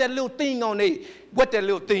 have that little thing on their, what that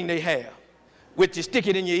little thing they have, which you stick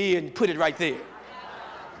it in your ear and put it right there.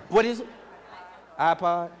 What is it?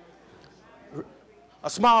 iPod? A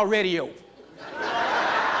small radio.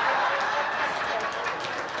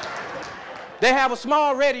 They have a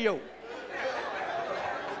small radio.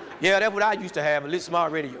 Yeah, that's what I used to have, a little small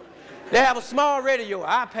radio. They have a small radio,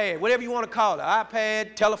 iPad, whatever you want to call it,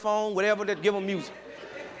 iPad, telephone, whatever that give them music.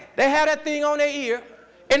 They have that thing on their ear,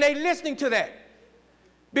 and they listening to that.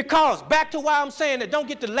 Because, back to why I'm saying that, don't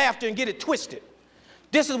get the laughter and get it twisted.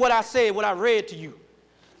 This is what I said, what I read to you.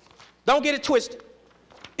 Don't get it twisted.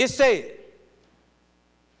 It said,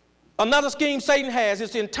 another scheme Satan has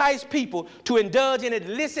is to entice people to indulge in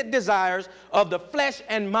illicit desires of the flesh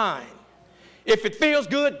and mind. If it feels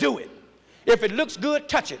good, do it. If it looks good,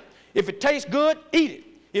 touch it. If it tastes good, eat it.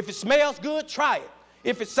 If it smells good, try it.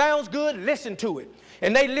 If it sounds good, listen to it.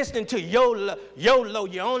 And they listening to YOLO,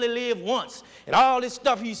 you only live once, and all this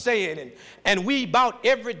stuff he's saying. And we about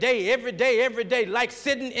every day, like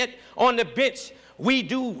sitting on the bench, we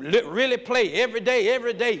do really play every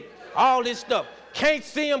day, all this stuff. Can't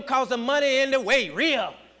see them because the money in the way,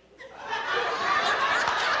 real.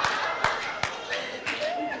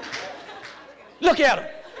 Look at them.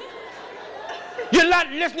 You're not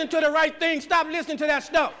listening to the right thing. Stop listening to that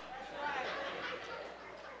stuff.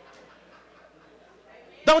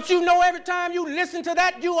 Don't you know every time you listen to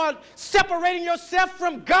that, you are separating yourself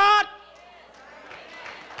from God?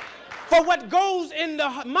 For what goes in the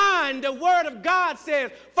mind, the word of God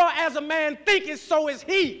says, for as a man thinketh, so is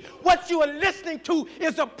he. What you are listening to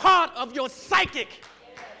is a part of your psychic.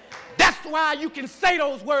 That's why you can say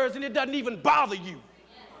those words and it doesn't even bother you.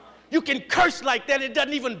 You can curse like that, it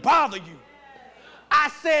doesn't even bother you. I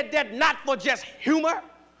said that not for just humor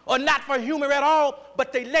or not for humor at all,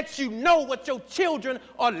 but they let you know what your children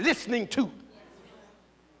are listening to.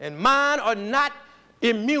 And mine are not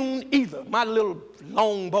immune either, my little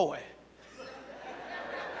long boy.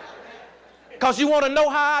 Because you want to know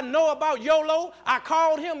how I know about YOLO? I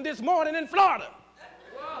called him this morning in Florida.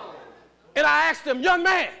 Whoa. And I asked him, young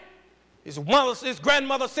man, his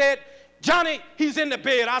grandmother said, Johnny, he's in the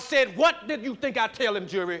bed. I said, what did you think I'd tell him,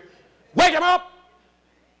 jury? Wake him up.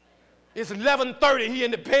 It's 11:30. He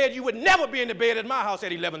in the bed. You would never be in the bed at my house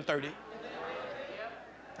at 11:30.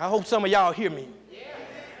 I hope some of y'all hear me.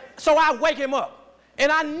 So I wake him up.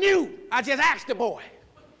 And I knew, I just asked the boy,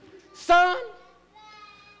 son,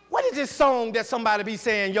 what is this song that somebody be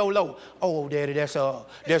saying, YOLO? Oh, daddy, that's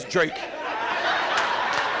Drake.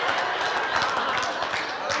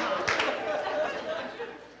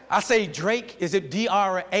 I say Drake, is it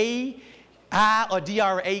D-R-A-I or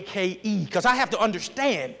D-R-A-K-E? Because I have to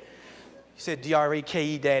understand. He said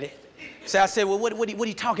D-R-A-K-E, daddy. So I said, well, what are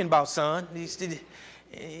you talking about, son?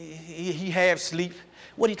 He half sleep.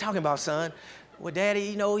 What are you talking about, son? Well,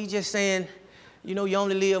 daddy, he just saying, you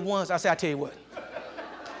only live once. I said, I tell you what.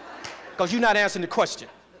 Because you're not answering the question.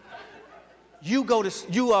 You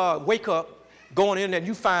wake up, go on the internet, and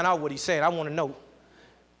you find out what he's saying. I want to know.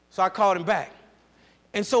 So I called him back.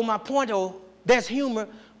 And so my point, that's humor,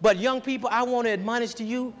 but young people, I want to admonish to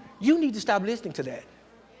you, you need to stop listening to that.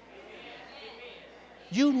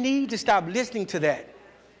 You need to stop listening to that.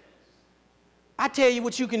 I tell you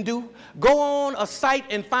what you can do. Go on a site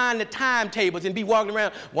and find the timetables and be walking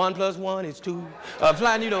around. 1 + 1 is 2.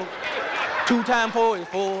 2 times 4 is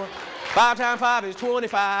 4. 5 times 5 is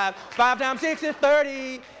 25. 5 times 6 is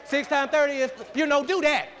 30. 6 times 30 is, do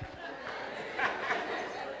that.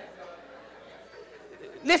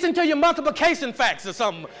 Listen to your multiplication facts or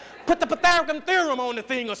something. Put the Pythagorean theorem on the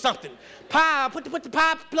thing or something. Put the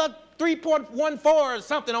pi plus 3.14 or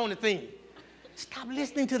something on the thing. Stop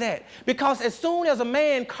listening to that. Because as soon as a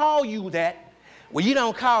man call you that, well, you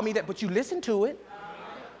don't call me that, but you listen to it.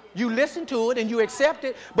 You listen to it and you accept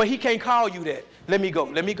it, but he can't call you that. Let me go.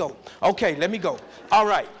 Okay, let me go. All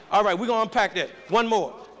right, we're going to unpack that. One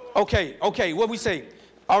more. Okay, what we say?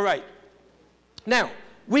 All right. Now,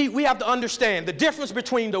 we have to understand the difference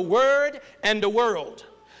between the word and the world.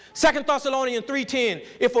 2 Thessalonians 3:10,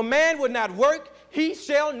 if a man would not work, he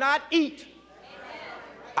shall not eat.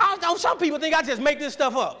 Some people think I just make this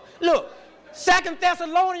stuff up. Look, 2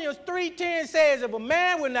 Thessalonians 3:10 says, if a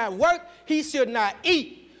man will not work, he should not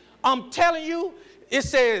eat. I'm telling you, it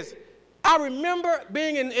says, I remember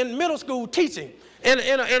being in middle school teaching, and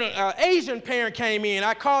an Asian parent came in.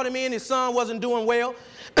 I called him in. His son wasn't doing well.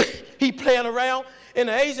 He playing around, and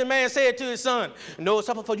the Asian man said to his son, no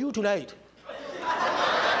supper for you tonight.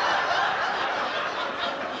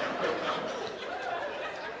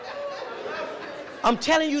 I'm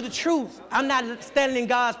telling you the truth. I'm not standing in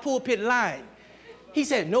God's pulpit lying. He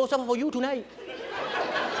said, no supper for you tonight.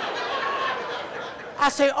 I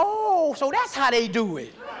said, oh, so that's how they do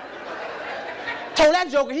it. Told that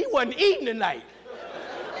joker he wasn't eating tonight.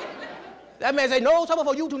 That man said, no supper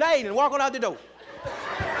for you tonight, and walk on out the door.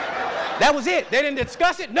 That was it. They didn't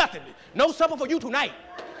discuss it, nothing. No supper for you tonight.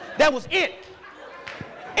 That was it.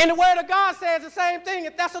 And the word of God says the same thing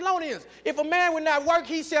in Thessalonians. If a man will not work,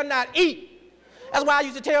 he shall not eat. That's why I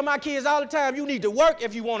used to tell my kids all the time, you need to work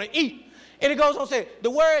if you want to eat. And it goes on to say,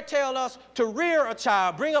 the word tells us to rear a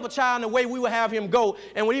child, bring up a child in the way we will have him go,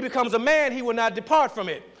 and when he becomes a man, he will not depart from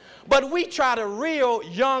it. But we try to rear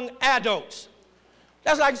young adults.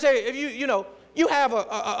 That's like say, if you have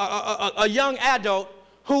a young adult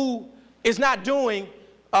who is not doing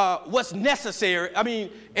what's necessary,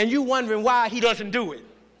 and you wondering why he doesn't do it.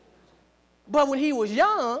 But when he was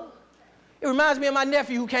young, it reminds me of my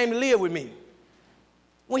nephew who came to live with me.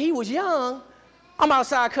 When he was young, I'm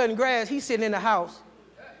outside cutting grass. He's sitting in the house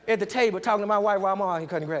at the table talking to my wife while I'm out here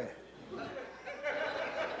cutting grass.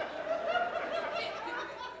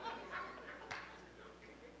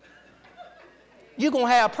 You're going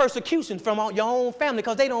to have persecution from your own family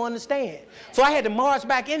because they don't understand. So I had to march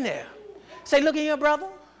back in there. Say, look here, brother.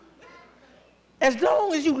 As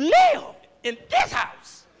long as you live in this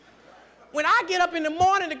house, when I get up in the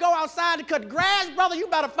morning to go outside to cut grass, brother, you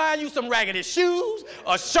better find you some raggedy shoes,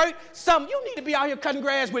 a shirt, something. You need to be out here cutting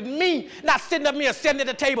grass with me, not sitting up here, sitting at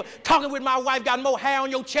the table, talking with my wife, got more hair on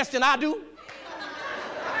your chest than I do.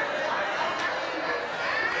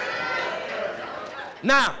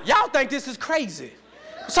 Now, y'all think this is crazy.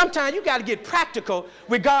 Sometimes you got to get practical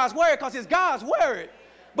with God's word because it's God's word.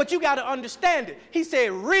 But you got to understand it. He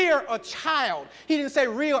said rear a child. He didn't say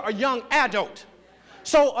rear a young adult.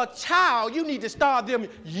 So a child, you need to start them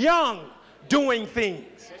young doing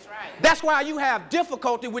things. That's right. That's why you have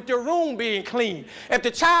difficulty with your room being clean. If the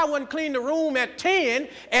child wouldn't clean the room at 10,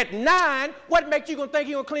 at 9, what makes you gonna think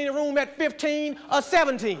he's gonna clean the room at 15 or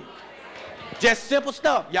 17? Just simple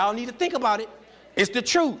stuff. Y'all need to think about it. It's the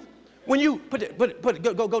truth. When you go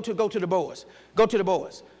to the boys. Go to the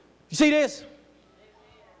boys. You see this?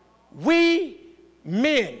 We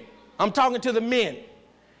men, I'm talking to the men.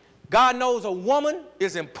 God knows a woman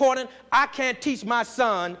is important. I can't teach my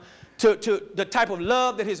son to the type of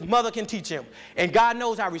love that his mother can teach him. And God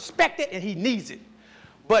knows I respect it and he needs it.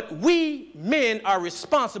 But we men are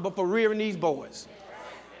responsible for rearing these boys.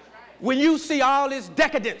 When you see all this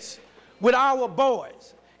decadence with our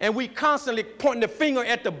boys, and we constantly pointing the finger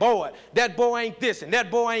at the boy, that boy ain't this and that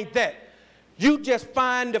boy ain't that, you just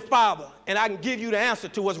find the father and I can give you the answer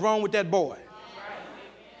to what's wrong with that boy.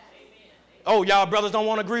 Oh, y'all brothers don't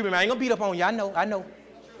want to agree with me. I ain't going to beat up on you. I know.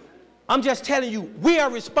 I'm just telling you, we are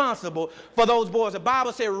responsible for those boys. The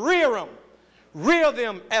Bible said rear them. Rear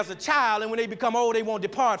them as a child, and when they become old, they won't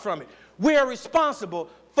depart from it. We are responsible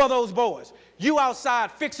for those boys. You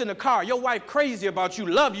outside fixing a car. Your wife crazy about you,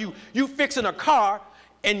 love you. You fixing a car,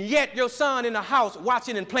 and yet your son in the house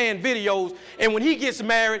watching and playing videos, and when he gets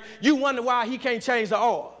married, you wonder why he can't change the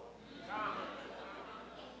oil.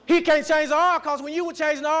 He can't change the oil because when you were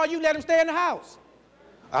changing the oil, you let him stay in the house.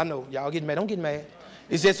 I know, y'all getting mad. Don't get mad.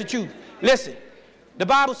 It's just the truth. Listen, the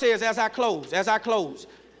Bible says, as I close,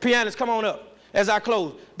 pianists, come on up. As I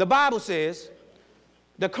close, the Bible says,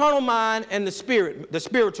 the carnal mind and the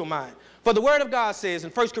spiritual mind. For the word of God says in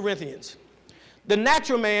 1 Corinthians, the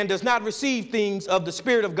natural man does not receive things of the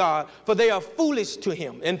Spirit of God, for they are foolish to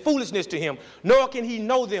him and foolishness to him, nor can he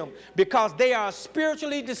know them because they are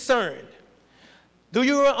spiritually discerned. Do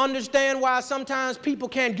you understand why sometimes people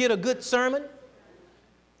can't get a good sermon?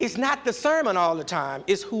 It's not the sermon all the time,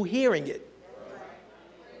 it's who hearing it.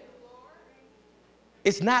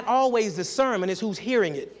 It's not always the sermon, it's who's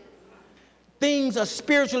hearing it. Things are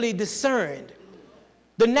spiritually discerned.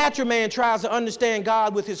 The natural man tries to understand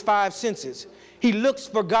God with his 5 senses. He looks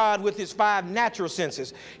for God with his 5 natural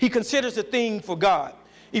senses. He considers a thing for God.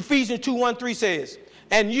 Ephesians 2:1-3 says,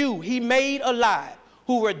 and you he made alive,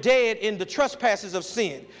 who were dead in the trespasses of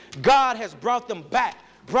sin. God has brought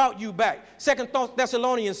you back. 2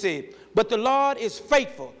 Thessalonians said, but the Lord is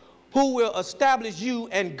faithful, who will establish you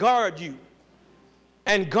and guard you.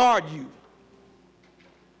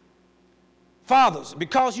 Fathers,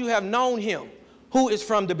 because you have known him who is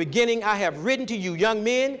from the beginning, I have written to you, young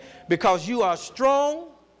men, because you are strong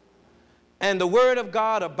and the word of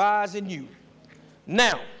God abides in you.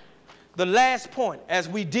 Now, the last point as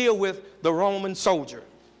we deal with the Roman soldier.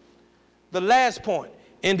 The last point.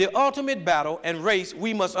 In the ultimate battle and race,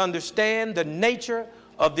 we must understand the nature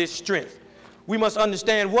of this strength. We must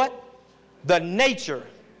understand what? The nature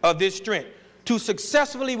of this strength. To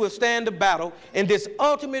successfully withstand the battle in this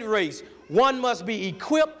ultimate race, one must be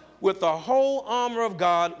equipped with the whole armor of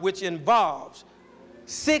God, which involves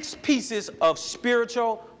 6 pieces of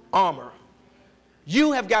spiritual armor.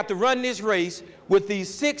 You have got to run this race with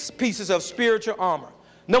these 6 pieces of spiritual armor.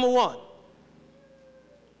 Number 1,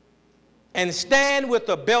 and stand with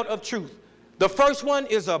the belt of truth. The first one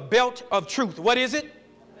is a belt of truth. What is it?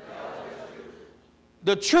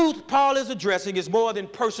 The truth Paul is addressing is more than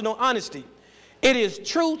personal honesty. It is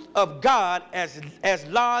truth of God as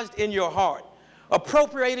lodged in your heart,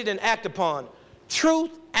 appropriated and acted upon.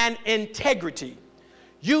 Truth and integrity.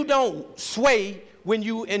 You don't sway when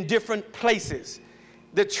you're in different places.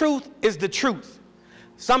 The truth is the truth.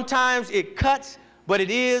 Sometimes it cuts, but it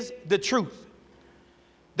is the truth.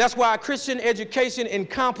 That's why Christian education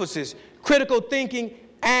encompasses critical thinking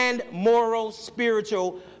and moral,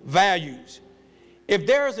 spiritual values. If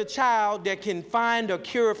there is a child that can find a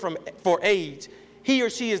cure for AIDS, he or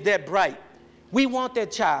she is that bright. We want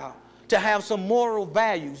that child to have some moral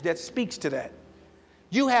values that speaks to that.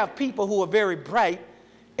 You have people who are very bright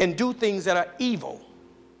and do things that are evil,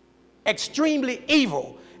 extremely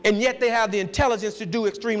evil, and yet they have the intelligence to do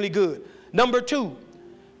extremely good. Number 2,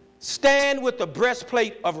 stand with the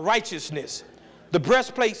breastplate of righteousness. The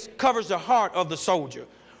breastplate covers the heart of the soldier.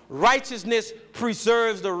 Righteousness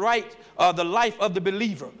preserves the life of the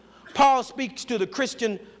believer. Paul speaks to the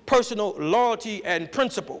Christian personal loyalty and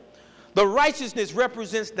principle. The righteousness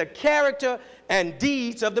represents the character and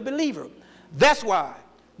deeds of the believer. That's why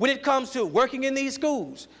when it comes to working in these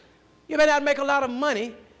schools, you may not make a lot of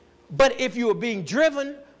money, but if you are being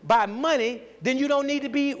driven by money, then you don't need to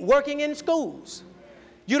be working in schools.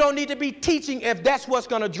 You don't need to be teaching if that's what's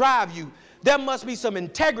going to drive you. There must be some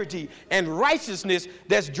integrity and righteousness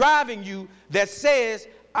that's driving you that says,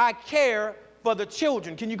 I care for the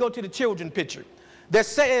children. Can you go to the children picture? That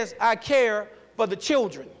says, I care for the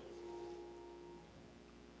children.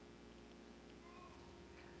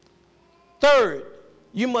 Third,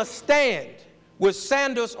 you must stand with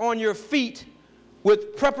sandals on your feet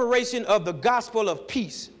with preparation of the gospel of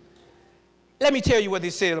peace. Let me tell you what they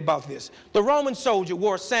said about this. The Roman soldier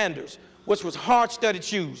wore sandals, which was hard-studded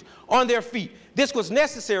shoes, on their feet. This was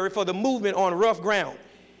necessary for the movement on rough ground.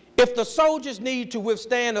 If the soldiers needed to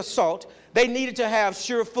withstand assault, they needed to have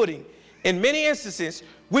sure footing. In many instances,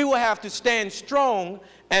 we will have to stand strong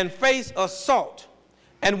and face assault,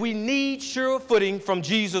 and we need sure footing from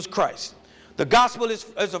Jesus Christ. The gospel is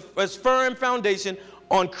a firm foundation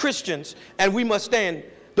on Christians, and we must stand.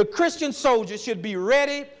 The Christian soldier should be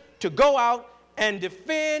ready to go out and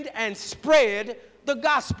defend and spread the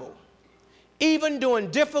gospel. Even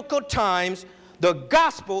during difficult times, the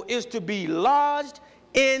gospel is to be lodged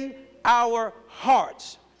in our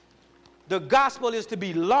hearts. The gospel is to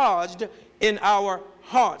be lodged in our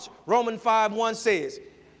hearts. Romans 5:1 says,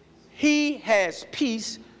 he has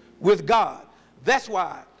peace with God. That's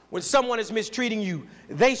why when someone is mistreating you,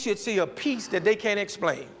 they should see a peace that they can't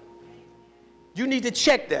explain. You need to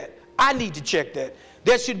check that. I need to check that.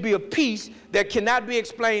 There should be a peace that cannot be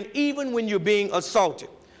explained even when you're being assaulted.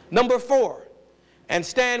 Number 4, and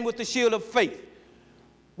stand with the shield of faith,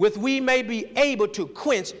 with we may be able to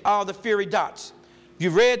quench all the fiery darts.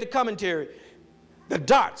 You've read the commentary. The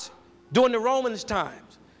darts, during the Romans'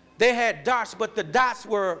 times, they had darts, but the darts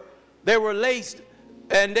were laced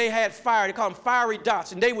and they had fire. They called them fiery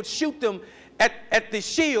darts, and they would shoot them at the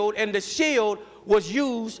shield, and the shield was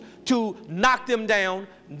used to knock them down,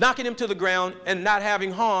 knocking them to the ground and not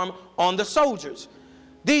having harm on the soldiers.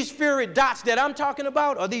 These fiery dots that I'm talking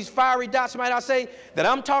about, or these fiery dots, might I say, that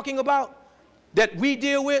I'm talking about, that we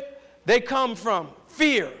deal with, they come from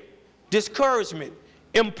fear, discouragement,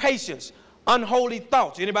 impatience, unholy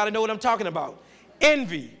thoughts. Anybody know what I'm talking about?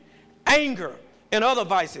 Envy, anger, and other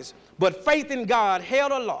vices. But faith in God,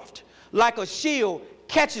 held aloft like a shield,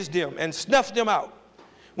 catches them and snuffs them out.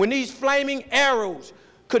 When these flaming arrows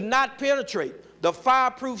could not penetrate the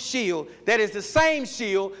fireproof shield, that is the same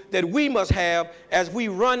shield that we must have as we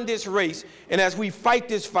run this race and as we fight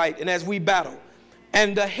this fight and as we battle.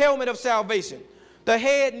 And the helmet of salvation. The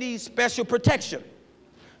head needs special protection.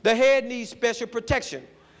 The head needs special protection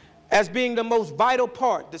as being the most vital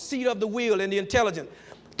part, the seat of the wheel and the intelligence.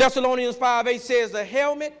 Thessalonians 5:8 says the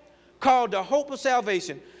helmet called the hope of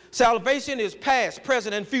salvation. Salvation is past,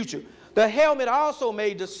 present, and future. The helmet also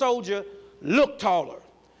made the soldier look taller,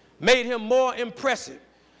 made him more impressive.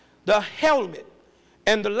 The helmet,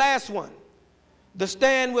 and the last one, the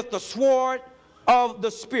stand with the sword of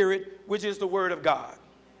the Spirit, which is the Word of God.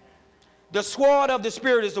 The sword of the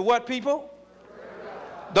Spirit is the what, people?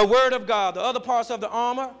 The Word of God. The other parts of the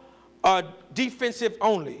armor are defensive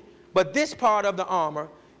only. But this part of the armor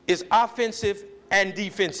is offensive and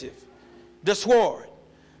defensive. The sword.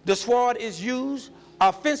 The sword is used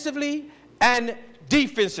offensively and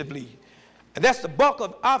defensively. And that's the bulk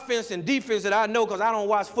of offense and defense that I know because I don't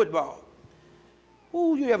watch football.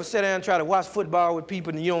 Ooh, you ever sit down and try to watch football with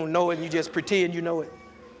people and you don't know it and you just pretend you know it?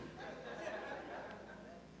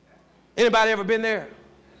 Anybody ever been there?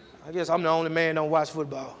 I guess I'm the only man that don't watch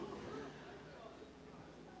football.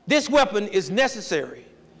 This weapon is necessary.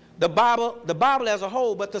 The Bible as a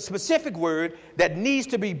whole, but the specific word that needs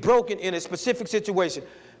to be broken in a specific situation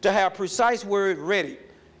to have precise word ready.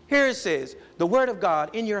 Here it says, the Word of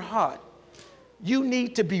God in your heart. You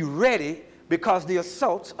need to be ready because the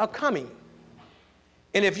assaults are coming.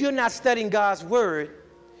 And if you're not studying God's Word,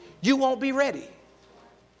 you won't be ready.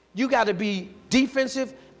 You got to be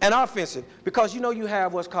defensive and offensive because you know you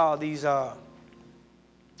have what's called these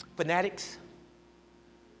fanatics.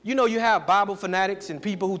 You know you have Bible fanatics and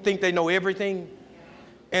people who think they know everything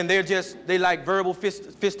and they like verbal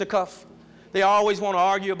fisticuff. They always want to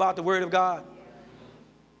argue about the Word of God.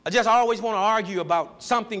 I just always want to argue about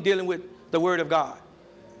something dealing with the Word of God.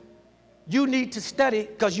 You need to study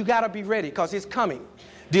because you got to be ready because it's coming.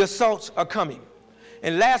 The assaults are coming.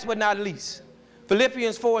 And last but not least,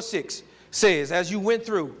 Philippians 4:6 says, as we went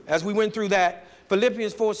through that,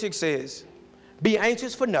 Philippians 4:6 says, be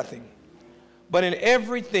anxious for nothing, but in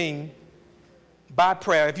everything by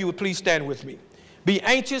prayer. If you would please stand with me. Be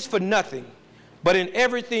anxious for nothing, but in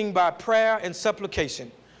everything by prayer and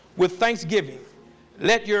supplication, with thanksgiving,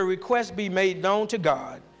 let your requests be made known to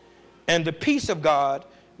God, and the peace of God,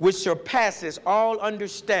 which surpasses all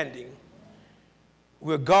understanding,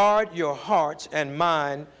 will guard your hearts and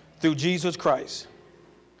mind through Jesus Christ.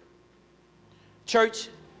 Church,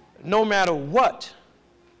 no matter what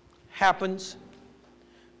happens,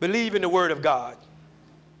 believe in the Word of God.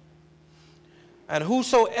 And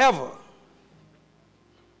whosoever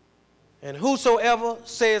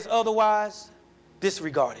says otherwise,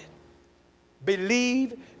 disregard it.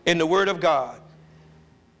 Believe in the Word of God.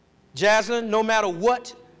 Jaslyn, no matter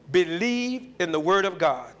what, believe in the Word of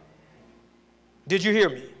God. Did you hear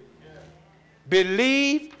me? Yeah.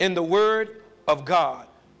 Believe in the Word of God,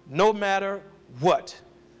 no matter what.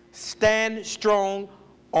 Stand strong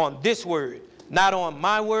on this word, not on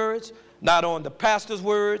my words, not on the pastor's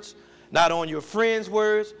words, not on your friend's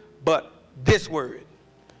words, but this word.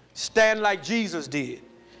 Stand like Jesus did.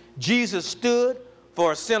 Jesus stood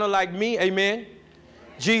for a sinner like me, amen.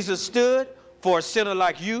 Jesus stood for a sinner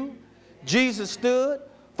like you. Jesus stood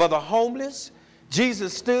for the homeless.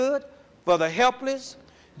 Jesus stood for the helpless.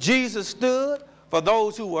 Jesus stood for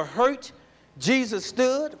those who were hurt. Jesus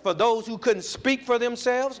stood for those who couldn't speak for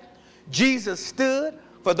themselves. Jesus stood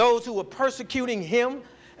for those who were persecuting him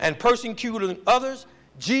and persecuting others.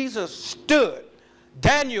 Jesus stood.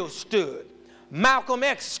 Daniel stood. Malcolm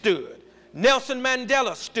X stood. Nelson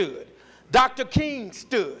Mandela stood. Dr. King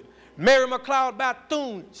stood. Mary McLeod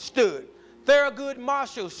Bethune stood. Thurgood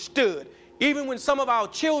Marshall stood. Even when some of our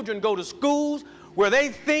children go to schools where they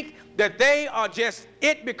think that they are just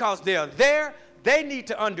it because they're there, they need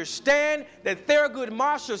to understand that Thurgood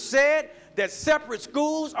Marshall said that separate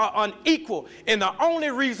schools are unequal. And the only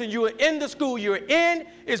reason you are in the school you're in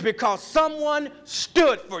is because someone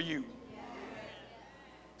stood for you.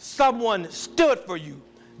 Someone stood for you.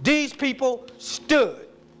 These people stood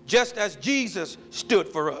just as Jesus stood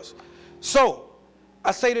for us. So,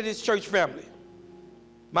 I say to this church family,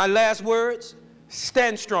 my last words,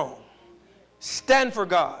 stand strong. Stand for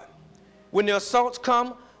God. When the assaults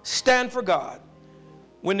come, stand for God.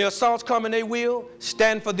 When the assaults come, and they will,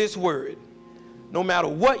 stand for this word. No matter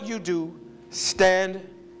what you do, stand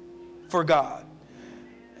for God.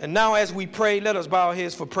 And now as we pray, let us bow our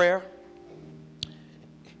heads for prayer.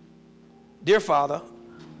 Dear Father,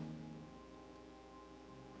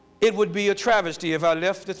 it would be a travesty if I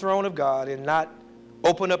left the throne of God and not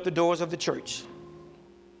open up the doors of the church.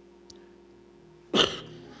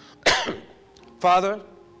 Father,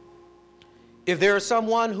 if there is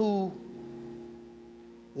someone who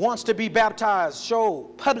wants to be baptized,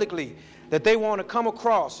 show publicly that they want to come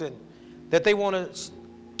across and that they want to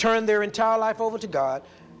turn their entire life over to God,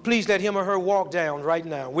 please let him or her walk down right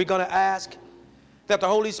now. We're going to ask that the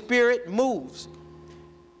Holy Spirit moves.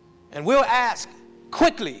 And we'll ask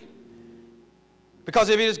quickly, Because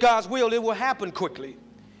if it is God's will, it will happen quickly.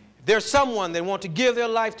 If there's someone that wants to give their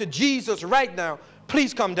life to Jesus right now,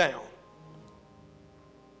 please come down.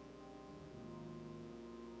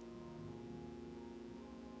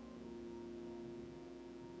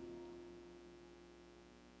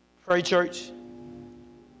 Pray, church.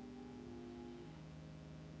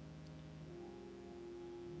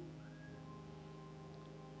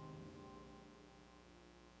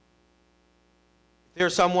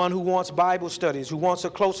 There's someone who wants Bible studies, who wants a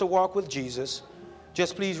closer walk with Jesus,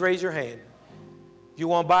 just please raise your hand. If you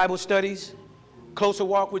want Bible studies, closer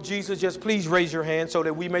walk with Jesus, just please raise your hand so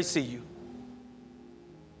that we may see you.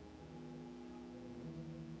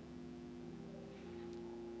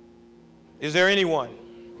 Is there anyone?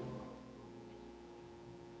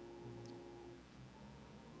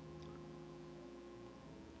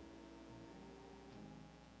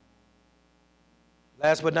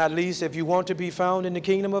 Last but not least, if you want to be found in the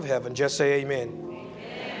kingdom of heaven, just say amen.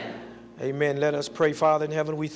 Amen. Amen. Let us pray. Father in heaven, we